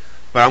horror,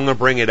 but I'm going to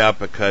bring it up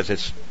because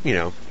it's, you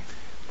know,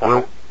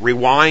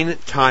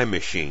 Rewind Time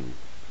Machine.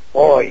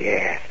 Oh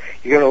yeah,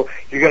 you're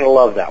gonna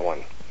love that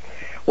one.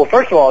 Well,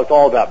 first of all, it's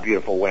all about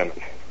beautiful women.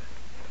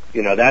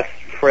 You know, that's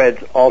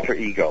Fred's alter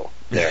ego.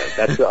 There,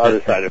 that's the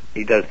other side of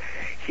it.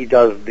 He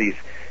does these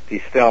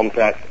films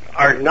that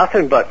are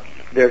nothing but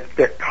they're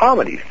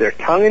comedies. They're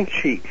tongue in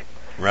cheek.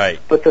 Right.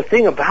 But the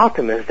thing about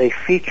them is they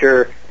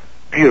feature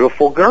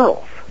beautiful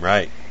girls.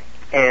 Right.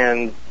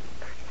 And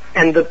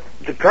the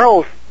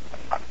girls,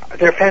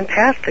 they're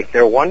fantastic.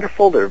 They're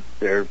wonderful.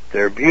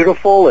 They're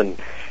beautiful, and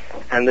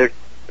they're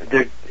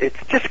it's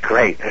just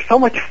great. There's so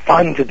much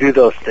fun to do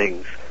those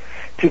things.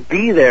 To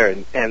be there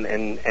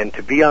and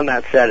to be on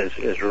that set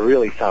is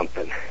really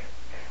something.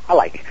 I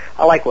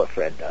like what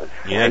Fred does.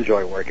 Yeah. I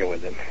enjoy working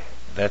with him.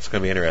 That's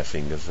going to be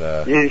interesting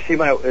because you see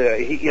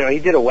he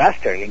did a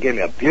Western. He gave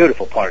me a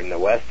beautiful part in the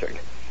Western.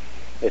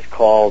 It's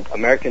called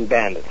American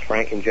Bandits,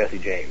 Frank and Jesse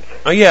James.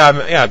 Oh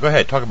yeah, go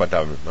ahead, talk about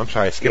that one. I'm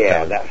sorry, I skipped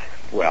that one.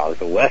 Well,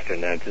 it's a Western.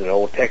 That's an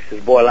old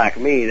Texas boy like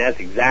me. That's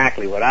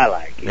exactly what I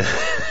like. You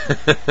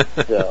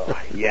know?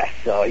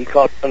 So he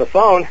called on the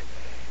phone,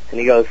 and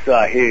he goes,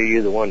 "I hear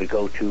you're the one to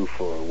go to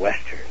for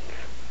Westerns."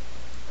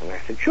 And I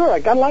said, "Sure, I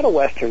got a lot of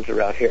Westerns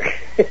around here."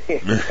 He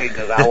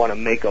goes, "I want to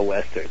make a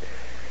Western."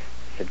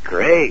 I said,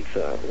 "Great."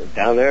 So I went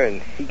down there, and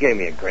he gave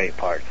me a great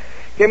part.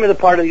 He gave me the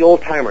part of the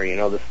old timer, you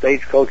know, the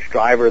stagecoach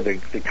driver, the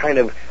kind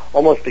of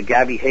almost the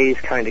Gabby Hayes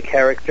kind of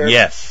character.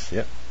 Yes.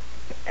 Yep.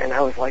 And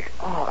I was like,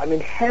 oh, I'm in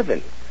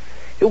heaven.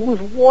 It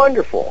was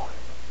wonderful.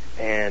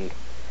 And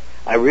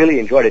I really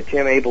enjoyed it.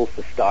 Tim Abel's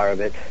the star of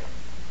it.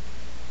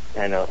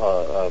 And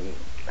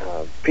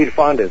Peter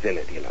Fonda's in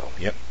it, you know.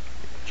 Yep.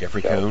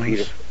 Jeffrey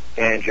Combs.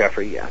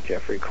 Jeffrey,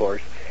 of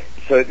course.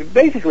 So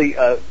basically,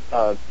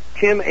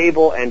 Tim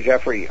Abel and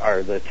Jeffrey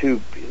are the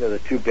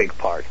two big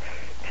parts.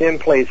 Tim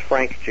plays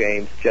Frank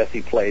James.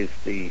 Jesse plays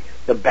the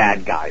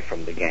bad guy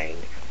from the gang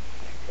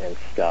and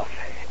stuff.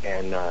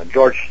 And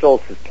George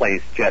Stoltz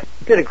plays Jesse.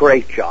 Did a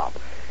great job.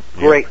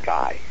 Great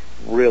guy.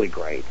 Really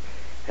great.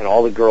 And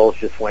all the girls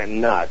just went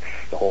nuts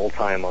the whole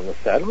time on the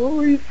set.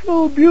 Oh, he's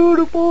so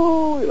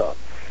beautiful. You know.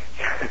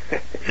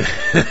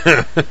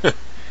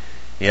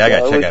 Yeah, I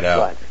got to check that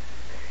out.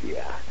 Fun.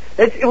 Yeah.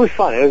 It was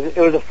fun. It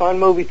was a fun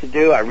movie to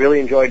do. I really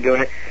enjoyed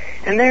doing it.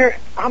 And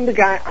I'm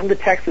the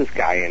Texas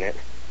guy in it.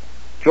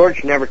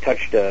 George never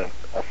touched a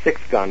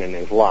six-gun in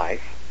his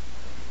life.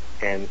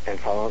 And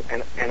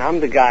I'm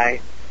the guy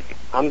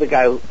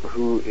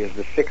who is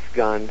the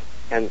six-gun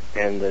and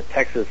the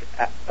Texas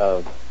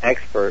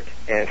expert,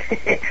 and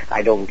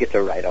I don't get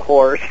to ride a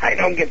horse. I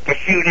don't get to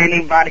shoot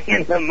anybody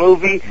in the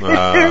movie.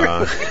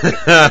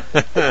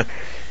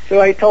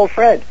 So I told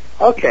Fred,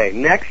 okay,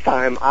 next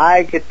time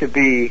I get to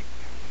be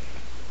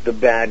the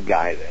bad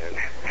guy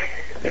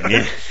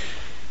then.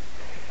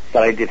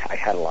 But I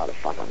had a lot of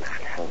fun on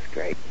that. That was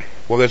great.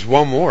 Well, there's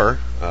one more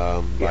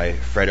by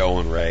Fred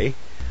Olen Ray.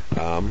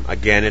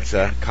 Again, it's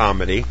a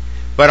comedy,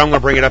 but I'm going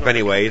to bring it up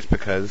anyways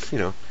because,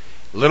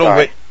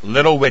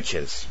 Little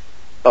Witches.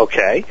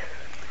 Okay.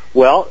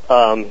 Well,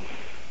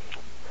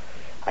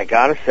 I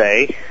got to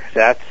say,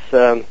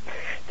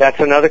 that's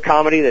another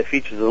comedy that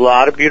features a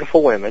lot of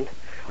beautiful women,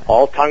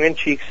 all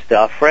tongue-in-cheek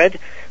stuff. Fred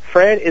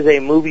is a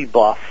movie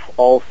buff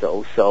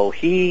also, so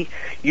he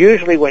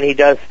usually, when he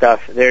does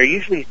stuff, they're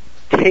usually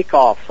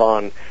takeoffs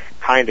on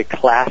kind of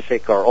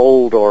classic or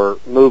old or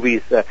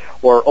movies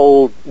or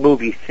old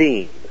movie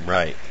themes.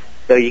 Right.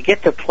 So you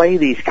get to play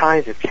these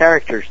kinds of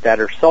characters that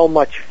are so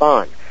much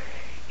fun.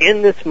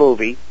 In this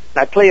movie,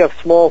 I play a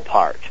small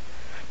part,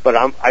 but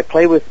I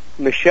play with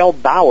Michelle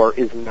Bauer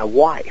is my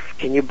wife.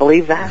 Can you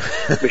believe that?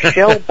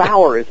 Michelle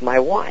Bauer is my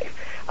wife.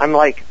 I'm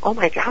like, oh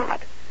my God,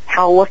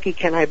 how lucky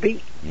can I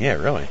be? Yeah,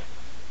 really.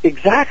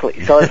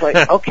 Exactly. So it's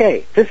like,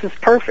 okay, this is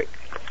perfect.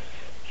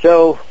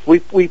 So we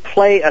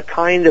play a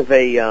kind of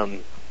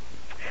a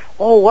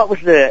what was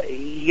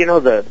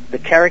the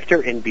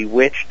character in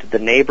Bewitched, the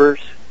neighbors?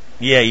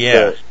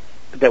 Yeah.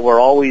 That were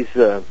always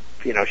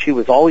she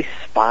was always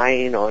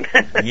spying on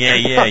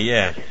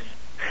Yeah.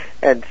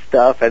 and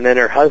stuff, and then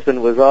her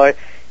husband was always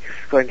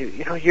going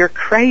to, you're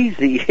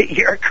crazy.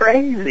 You're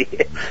crazy.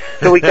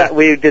 So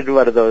we did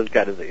one of those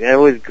kind of things. It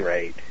was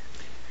great.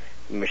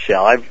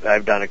 Michelle,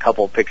 I've done a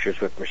couple of pictures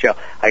with Michelle.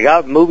 I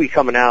got a movie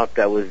coming out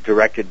that was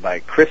directed by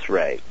Chris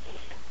Ray,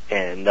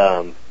 and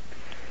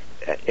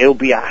it'll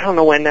be, I don't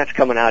know when that's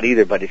coming out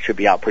either, but it should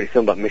be out pretty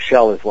soon. But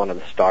Michelle is one of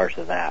the stars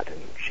of that,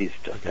 and she's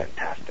just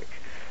fantastic.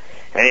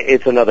 And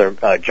it's another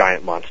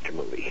giant monster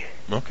movie.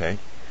 Okay.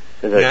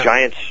 There's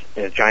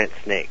a giant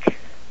snake.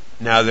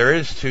 Now there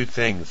is two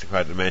things I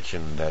had to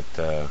mention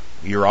that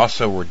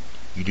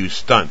you do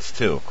stunts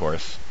too, of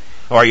course.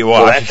 Or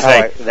that's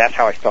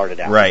how I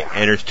started out. Right, yeah.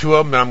 and there's two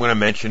of them that I'm going to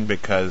mention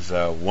because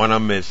one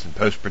of them is in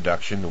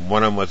post-production, and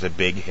one of them was a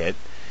big hit.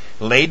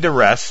 Laid to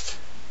Rest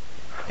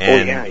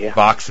and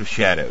Box of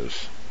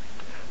Shadows.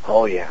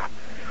 Oh, yeah.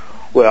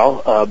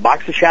 Well,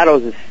 Box of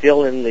Shadows is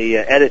still in the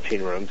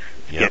editing rooms.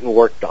 It's getting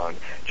worked on,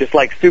 just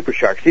like Super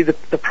Shark. See,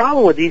 the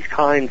problem with these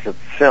kinds of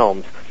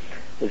films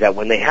is that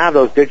when they have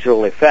those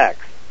digital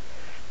effects,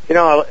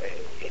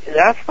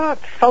 that's not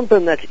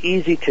something that's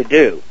easy to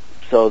do.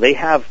 So they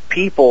have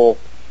people,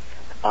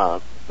 that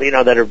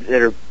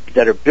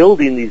are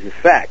building these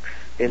effects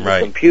in the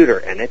computer,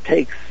 and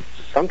it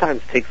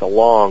sometimes takes a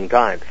long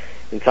time.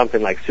 In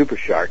something like Super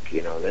Shark,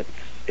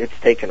 it's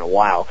taken a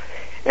while,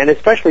 and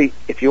especially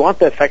if you want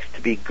the effects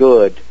to be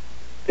good,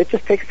 it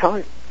just takes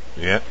time.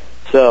 Yeah.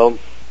 So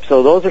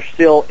those are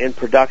still in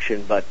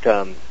production, but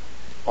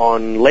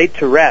on Laid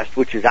to Rest,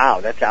 which is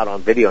out, that's out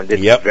on video and did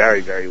very,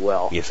 very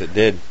well. Yes, it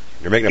did.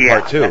 They're making a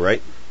part 2,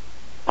 right?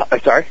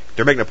 Sorry?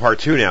 They're making a part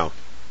 2 now.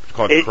 It's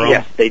called Chrome.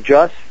 Yes, they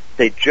just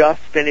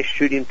finished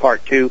shooting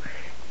part 2,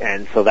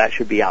 and so that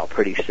should be out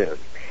pretty soon.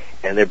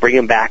 And they're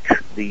bringing back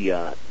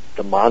the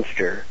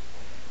monster.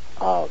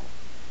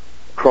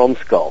 Chrome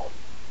Skull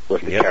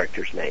was the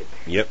character's name.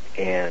 Yep.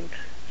 And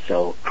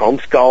so Chrome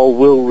Skull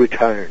will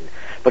return.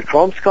 But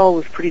Chrome Skull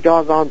was pretty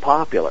doggone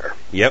popular.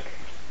 Yep.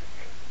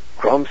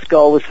 Chrome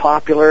Skull was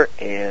popular,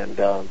 and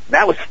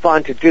that was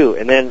fun to do.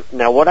 And then,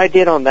 now what I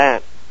did on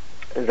that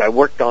is I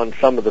worked on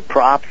some of the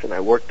props, and I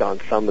worked on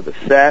some of the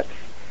sets,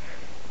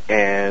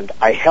 and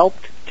I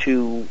helped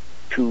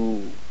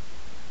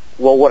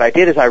what I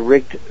did is I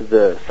rigged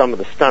some of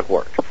the stunt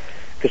work.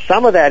 Because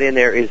some of that in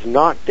there is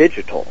not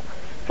digital.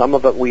 Some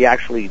of it we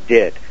actually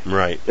did.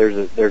 Right.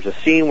 There's a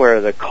scene where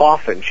the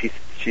coffin,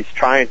 she's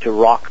trying to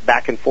rock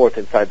back and forth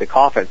inside the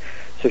coffin.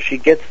 So she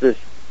gets this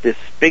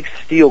big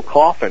steel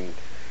coffin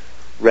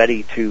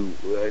ready to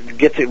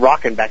gets it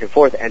rocking back and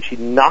forth, and she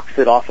knocks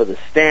it off of the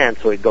stand,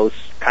 so it goes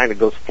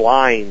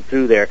flying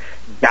through there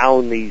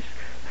down these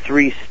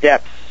 3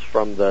 steps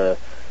from the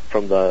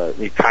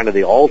kind of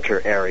the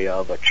altar area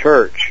of a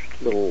church,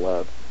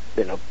 little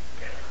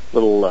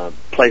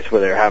place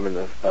where they're having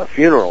a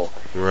funeral.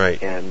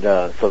 Right. And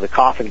so the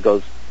coffin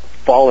goes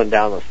falling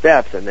down the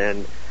steps, and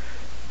then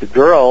the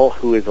girl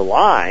who is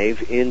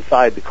alive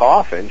inside the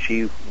coffin,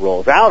 she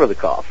rolls out of the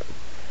coffin.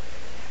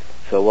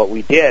 So what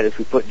we did is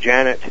we put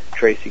Janet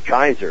Tracy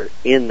Kaiser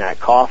in that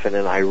coffin,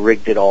 and I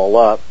rigged it all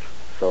up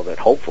so that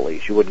hopefully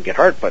she wouldn't get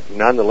hurt. But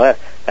nonetheless,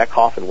 that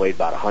coffin weighed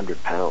about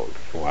 100 pounds.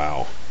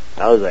 Wow.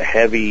 That was a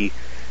heavy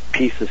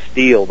piece of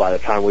steel by the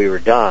time we were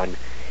done.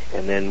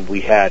 And then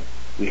we had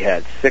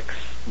 6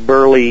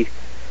 burly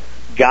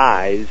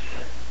guys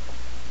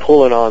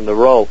pulling on the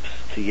ropes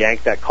to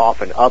yank that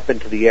coffin up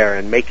into the air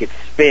and make it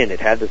spin. It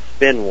had to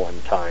spin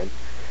one time,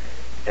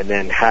 and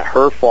then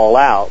her fall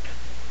out,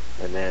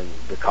 and then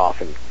the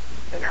coffin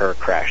and her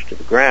crash to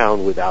the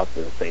ground without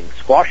the thing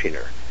squashing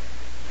her.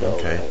 So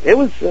it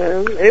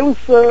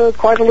was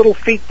quite a little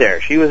feat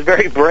there. She was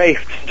very brave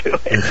to do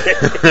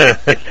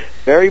it.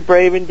 Very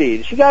brave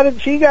indeed. She got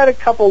a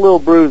couple little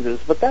bruises,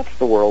 but that's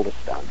the world of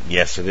stunts.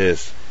 Yes, it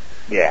is.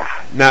 Yeah.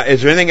 Now,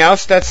 is there anything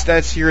else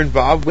that's you're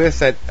involved with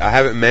that I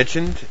haven't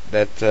mentioned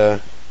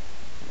that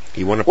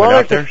you want to put out there?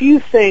 Well, there's a few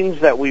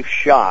things that we've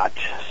shot.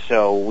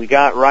 So we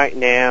got right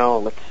now,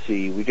 let's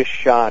see, we just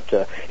shot,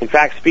 in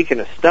fact, speaking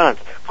of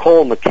stunts,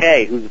 Cole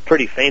McKay, who's a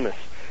pretty famous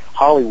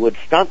Hollywood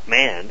stunt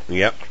man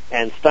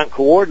and stunt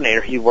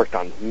coordinator. He worked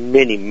on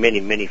many, many,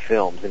 many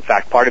films. In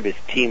fact, part of his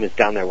team is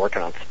down there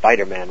working on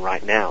Spider-Man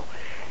right now.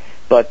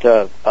 But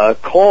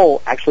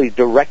Cole actually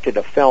directed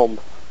a film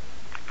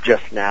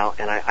just now,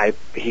 and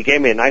he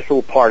gave me a nice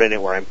little part in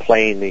it where I'm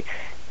playing the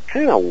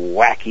kind of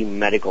wacky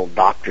medical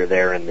doctor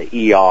there in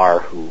the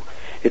ER.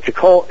 It's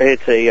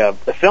a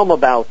film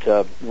about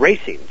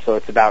racing, so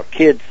it's about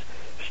kids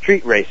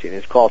street racing.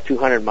 It's called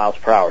 200 miles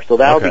per hour. So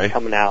that'll be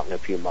coming out in a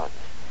few months.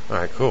 All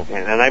right, cool.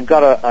 And I've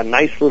got a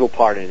nice little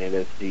part in it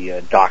as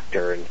the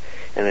doctor, and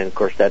then of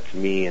course that's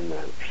me, and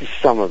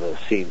some of the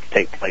scenes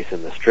take place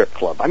in the strip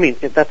club. I mean,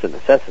 that's a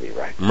necessity,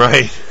 right?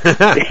 Right.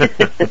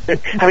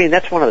 I mean,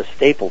 that's one of the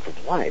staples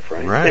of life,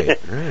 right?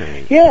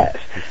 Right. Yes.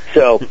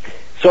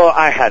 So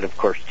I had, of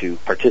course, to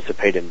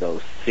participate in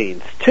those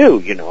scenes too.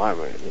 You don't want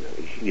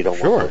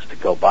those to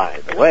go by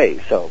the way.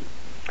 So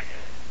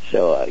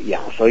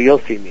you'll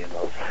see me in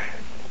those.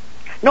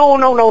 No,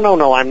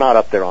 I'm not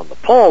up there on the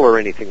pole or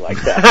anything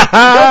like that.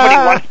 Nobody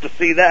wants to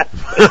see that.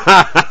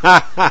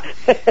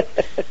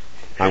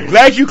 I'm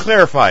glad you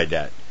clarified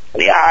that.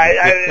 Yeah,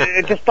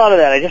 I just thought of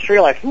that. I just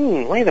realized,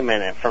 wait a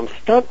minute, from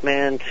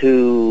stuntman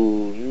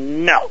to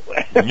no.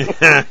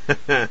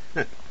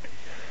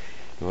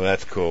 Well,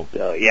 that's cool.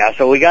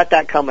 So we got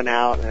that coming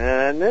out,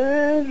 and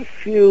there's a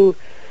few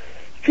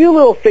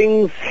little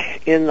things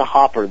in the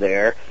hopper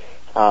there.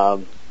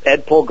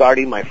 Ed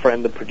Polgardi, my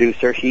friend, the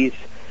producer, he's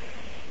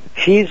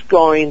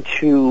going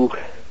to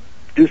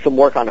do some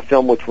work on a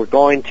film which we're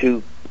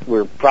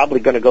probably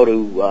going to go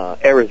to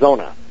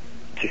Arizona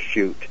to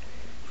shoot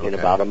in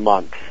about a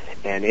month,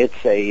 and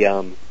it's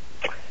going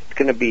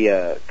to be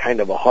a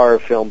kind of a horror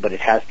film, but it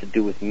has to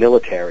do with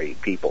military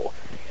people,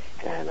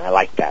 and I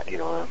like that.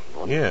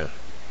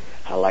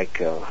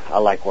 I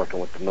like working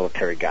with the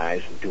military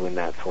guys and doing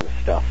that sort of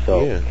stuff.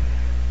 So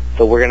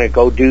we're going to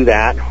go do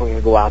that. We're going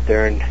to go out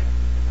there and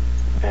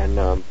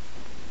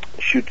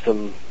shoot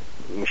some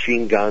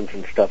machine guns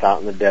and stuff out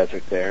in the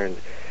desert there, and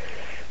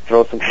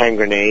throw some hand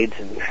grenades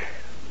and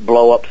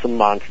blow up some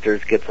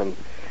monsters, get some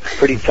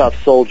pretty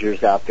tough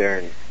soldiers out there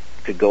and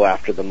to go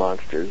after the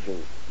monsters,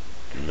 and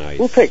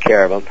we'll take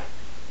care of them.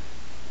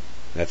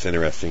 That's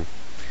interesting.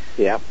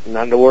 Yeah,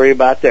 nothing to worry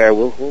about there.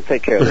 We'll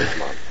take care of those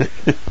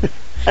monsters.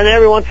 And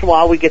every once in a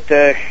while we get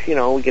to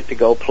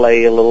go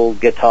play a little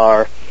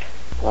guitar,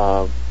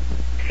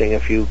 sing a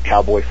few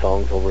cowboy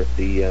songs over at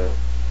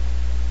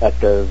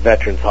the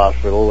Veterans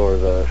Hospital or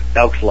the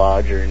Elks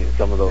Lodge or in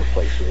some of those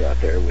places out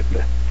there with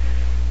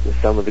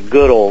some of the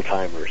good old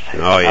timers.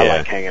 Oh yeah, I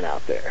like hanging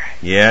out there.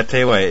 Yeah, I tell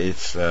you what,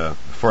 it's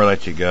before I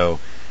let you go,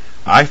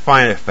 I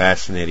find it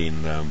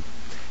fascinating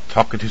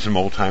talking to some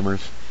old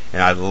timers,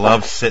 and I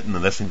love sitting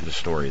and listening to the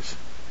stories.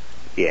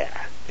 Yeah,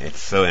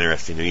 it's so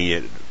interesting. I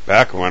mean,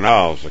 back when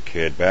I was a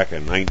kid, back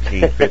in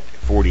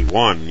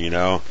 1941,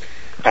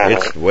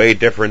 it's way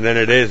different than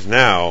it is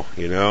now.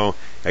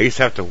 I used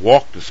to have to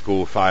walk to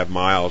school 5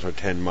 miles or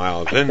 10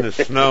 miles in the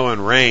snow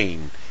and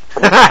rain.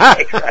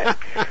 Right.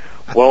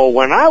 Well,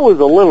 when I was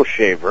a little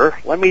shaver,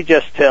 let me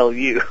just tell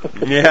you.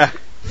 Yeah.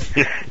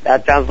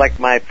 That sounds like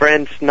my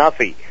friend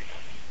Snuffy.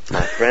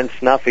 My friend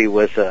Snuffy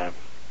was a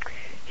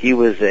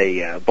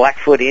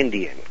Blackfoot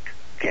Indian.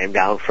 Came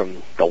down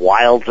from the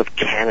wilds of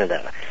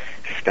Canada.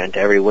 Spent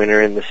every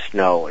winter in the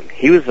snow, and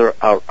he was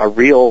a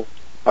real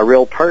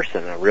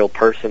person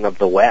of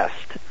the West.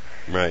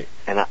 Right.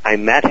 And I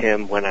met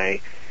him when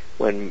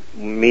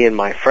me and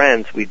my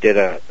friends, we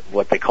did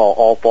what they call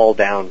all fall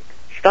down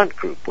stunt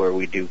group, where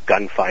we do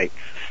gunfights,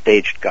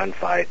 staged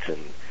gunfights,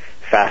 and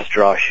fast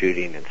draw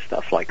shooting and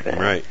stuff like that.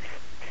 Right.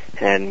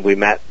 And we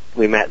met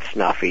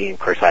Snuffy, and of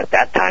course at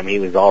that time he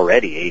was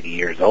already 80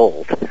 years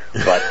old,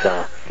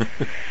 but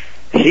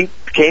he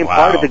became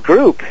part of the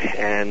group,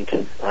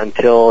 and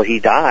until he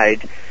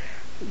died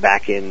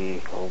back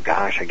in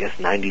I guess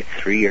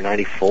 93 or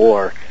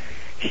 94.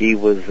 He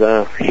was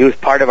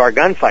part of our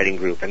gunfighting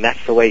group, and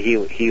that's the way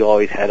he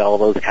always had all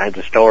those kinds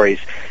of stories,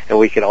 and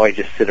we could always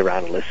just sit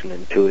around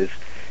listening to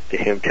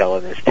him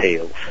telling his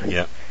tales.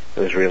 Yeah, it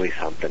was really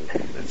something.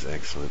 That's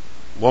excellent.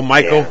 Well,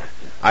 Michael,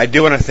 I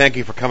do want to thank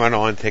you for coming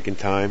on, taking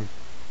time.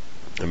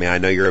 I mean, I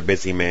know you're a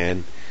busy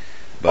man.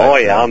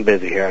 But, I'm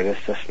busy here. I'm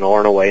just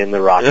snoring away in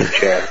the rocking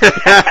chair.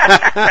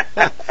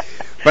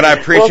 But I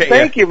appreciate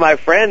thank you, my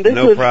friend. This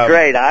was problem.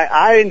 Great.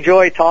 I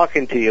enjoy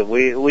talking to you.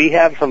 We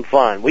have some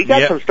fun. We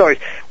got some stories.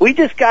 We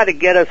just got to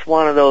get us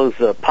one of those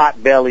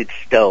pot-bellied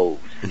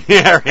stoves.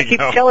 Yeah, I keep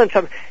telling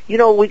some.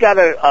 We got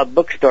a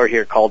bookstore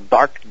here called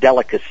Dark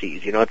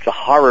Delicacies. It's a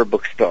horror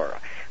bookstore.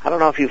 I don't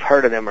know if you've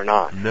heard of them or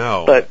not.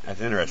 No, but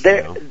that's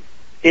interesting.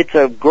 it's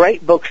a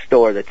great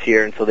bookstore that's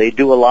here, and so they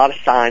do a lot of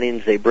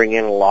signings. They bring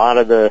in a lot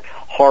of the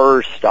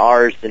horror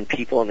stars and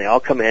people, and they all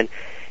come in,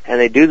 and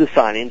they do the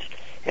signings.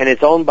 And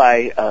it's owned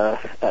by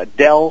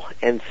Del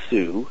and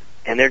Sue,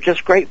 and they're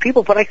just great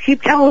people. But I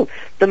keep telling them,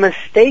 the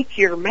mistake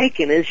you're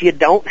making is you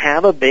don't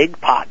have a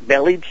big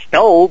pot-bellied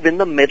stove in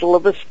the middle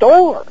of the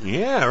store.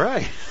 Yeah,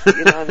 right.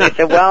 You know, and they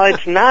said, well,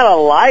 it's not a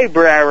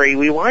library.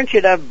 We want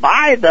you to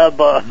buy the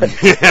book.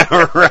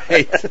 Yeah,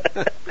 right.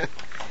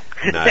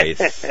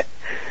 Nice.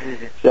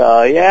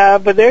 So, yeah,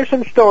 but there's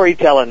some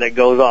storytelling that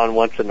goes on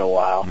once in a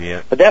while.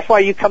 Yeah. But that's why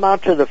you come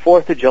out to the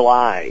 4th of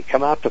July.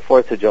 Come out to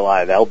 4th of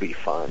July. That'll be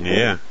fun.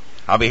 Yeah.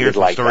 I'll be hearing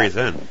some stories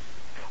then.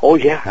 Oh,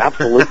 yeah,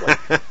 absolutely.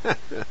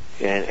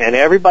 and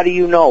everybody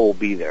you know will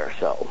be there,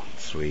 so.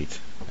 Sweet.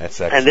 That's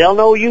excellent. And they'll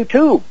know you,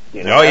 too.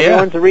 You know,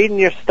 everyone's reading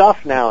your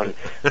stuff now, and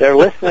they're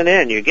listening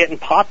in. You're getting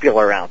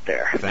popular out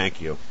there.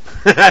 Thank you.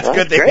 That's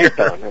good to hear.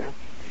 Though, man.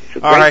 It's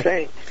a All great right.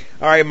 thing.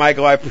 All right,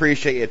 Michael, I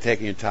appreciate you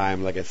taking your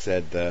time. Like I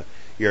said,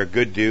 you're a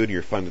good dude, and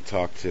you're fun to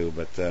talk to.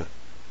 But,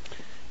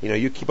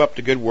 you keep up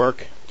the good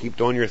work. Keep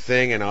doing your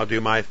thing, and I'll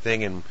do my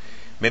thing, and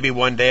maybe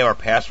one day our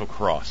paths will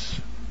cross.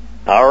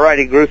 All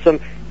righty, Gruesome.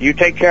 You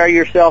take care of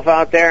yourself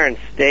out there and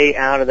stay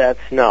out of that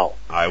snow.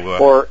 I will.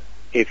 Or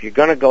if you're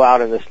going to go out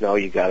in the snow,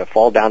 you got to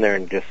fall down there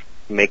and just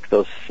make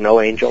those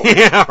snow angels.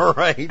 Yeah,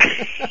 right.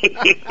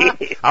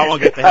 I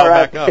won't get the hell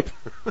back up.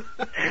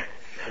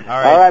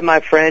 All right,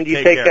 my friend.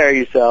 You take care of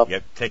yourself.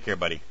 Yep. Take care,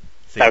 buddy.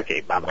 See you. Okay.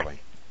 Bye-bye.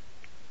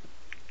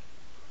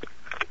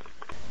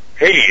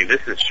 Hey,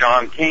 this is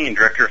Sean Kane,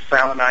 director of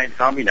Silent Night,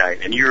 Zombie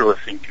Night, and you're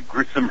listening to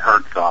Gruesome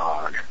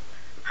Herzog.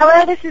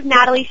 Hello, this is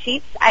Natalie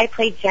Sheets. I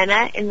played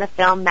Jenna in the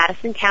film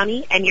Madison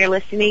County, and you're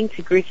listening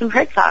to Gruesome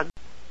Herzog.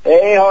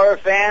 Hey, horror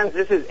fans,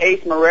 this is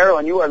Ace Marrero,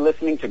 and you are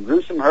listening to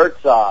Gruesome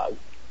Herzog.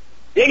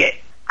 Dig it!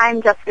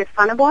 I'm Jessica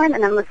Sonneborn,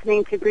 and I'm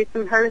listening to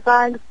Gruesome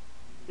Herzog.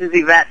 This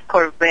is Yvette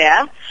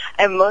Corvea,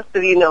 and most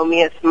of you know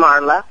me as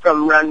Marla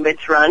from Run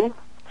Bitch Run.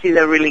 She's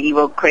a really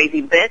evil,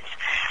 crazy bitch.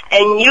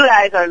 And you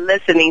guys are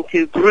listening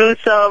to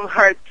Gruesome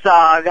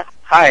Herzog.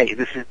 Hi,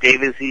 this is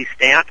David Z.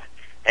 Stamp,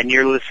 and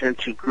you're listening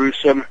to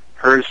Gruesome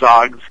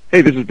Herzog's.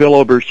 Hey, this is Bill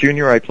Oberst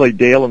Jr. I played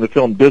Dale in the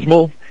film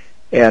Dismal,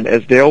 and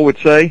as Dale would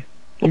say,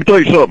 let me tell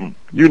you something.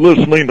 You're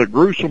listening to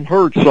Gruesome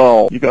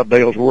Herzog. You got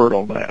Dale's word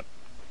on that.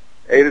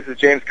 Hey, this is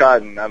James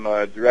Cotton. I'm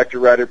a director,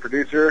 writer,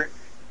 producer.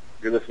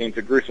 You're listening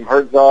to Gruesome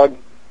Herzog.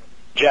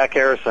 Jack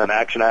Harrison,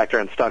 action actor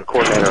and stunt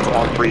coordinator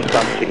on Free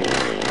Stunt Team.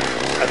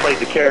 I played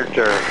the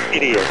character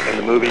Idiot in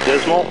the movie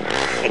Dismal,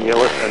 and you're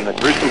listening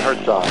to Gruesome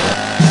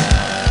Herzog.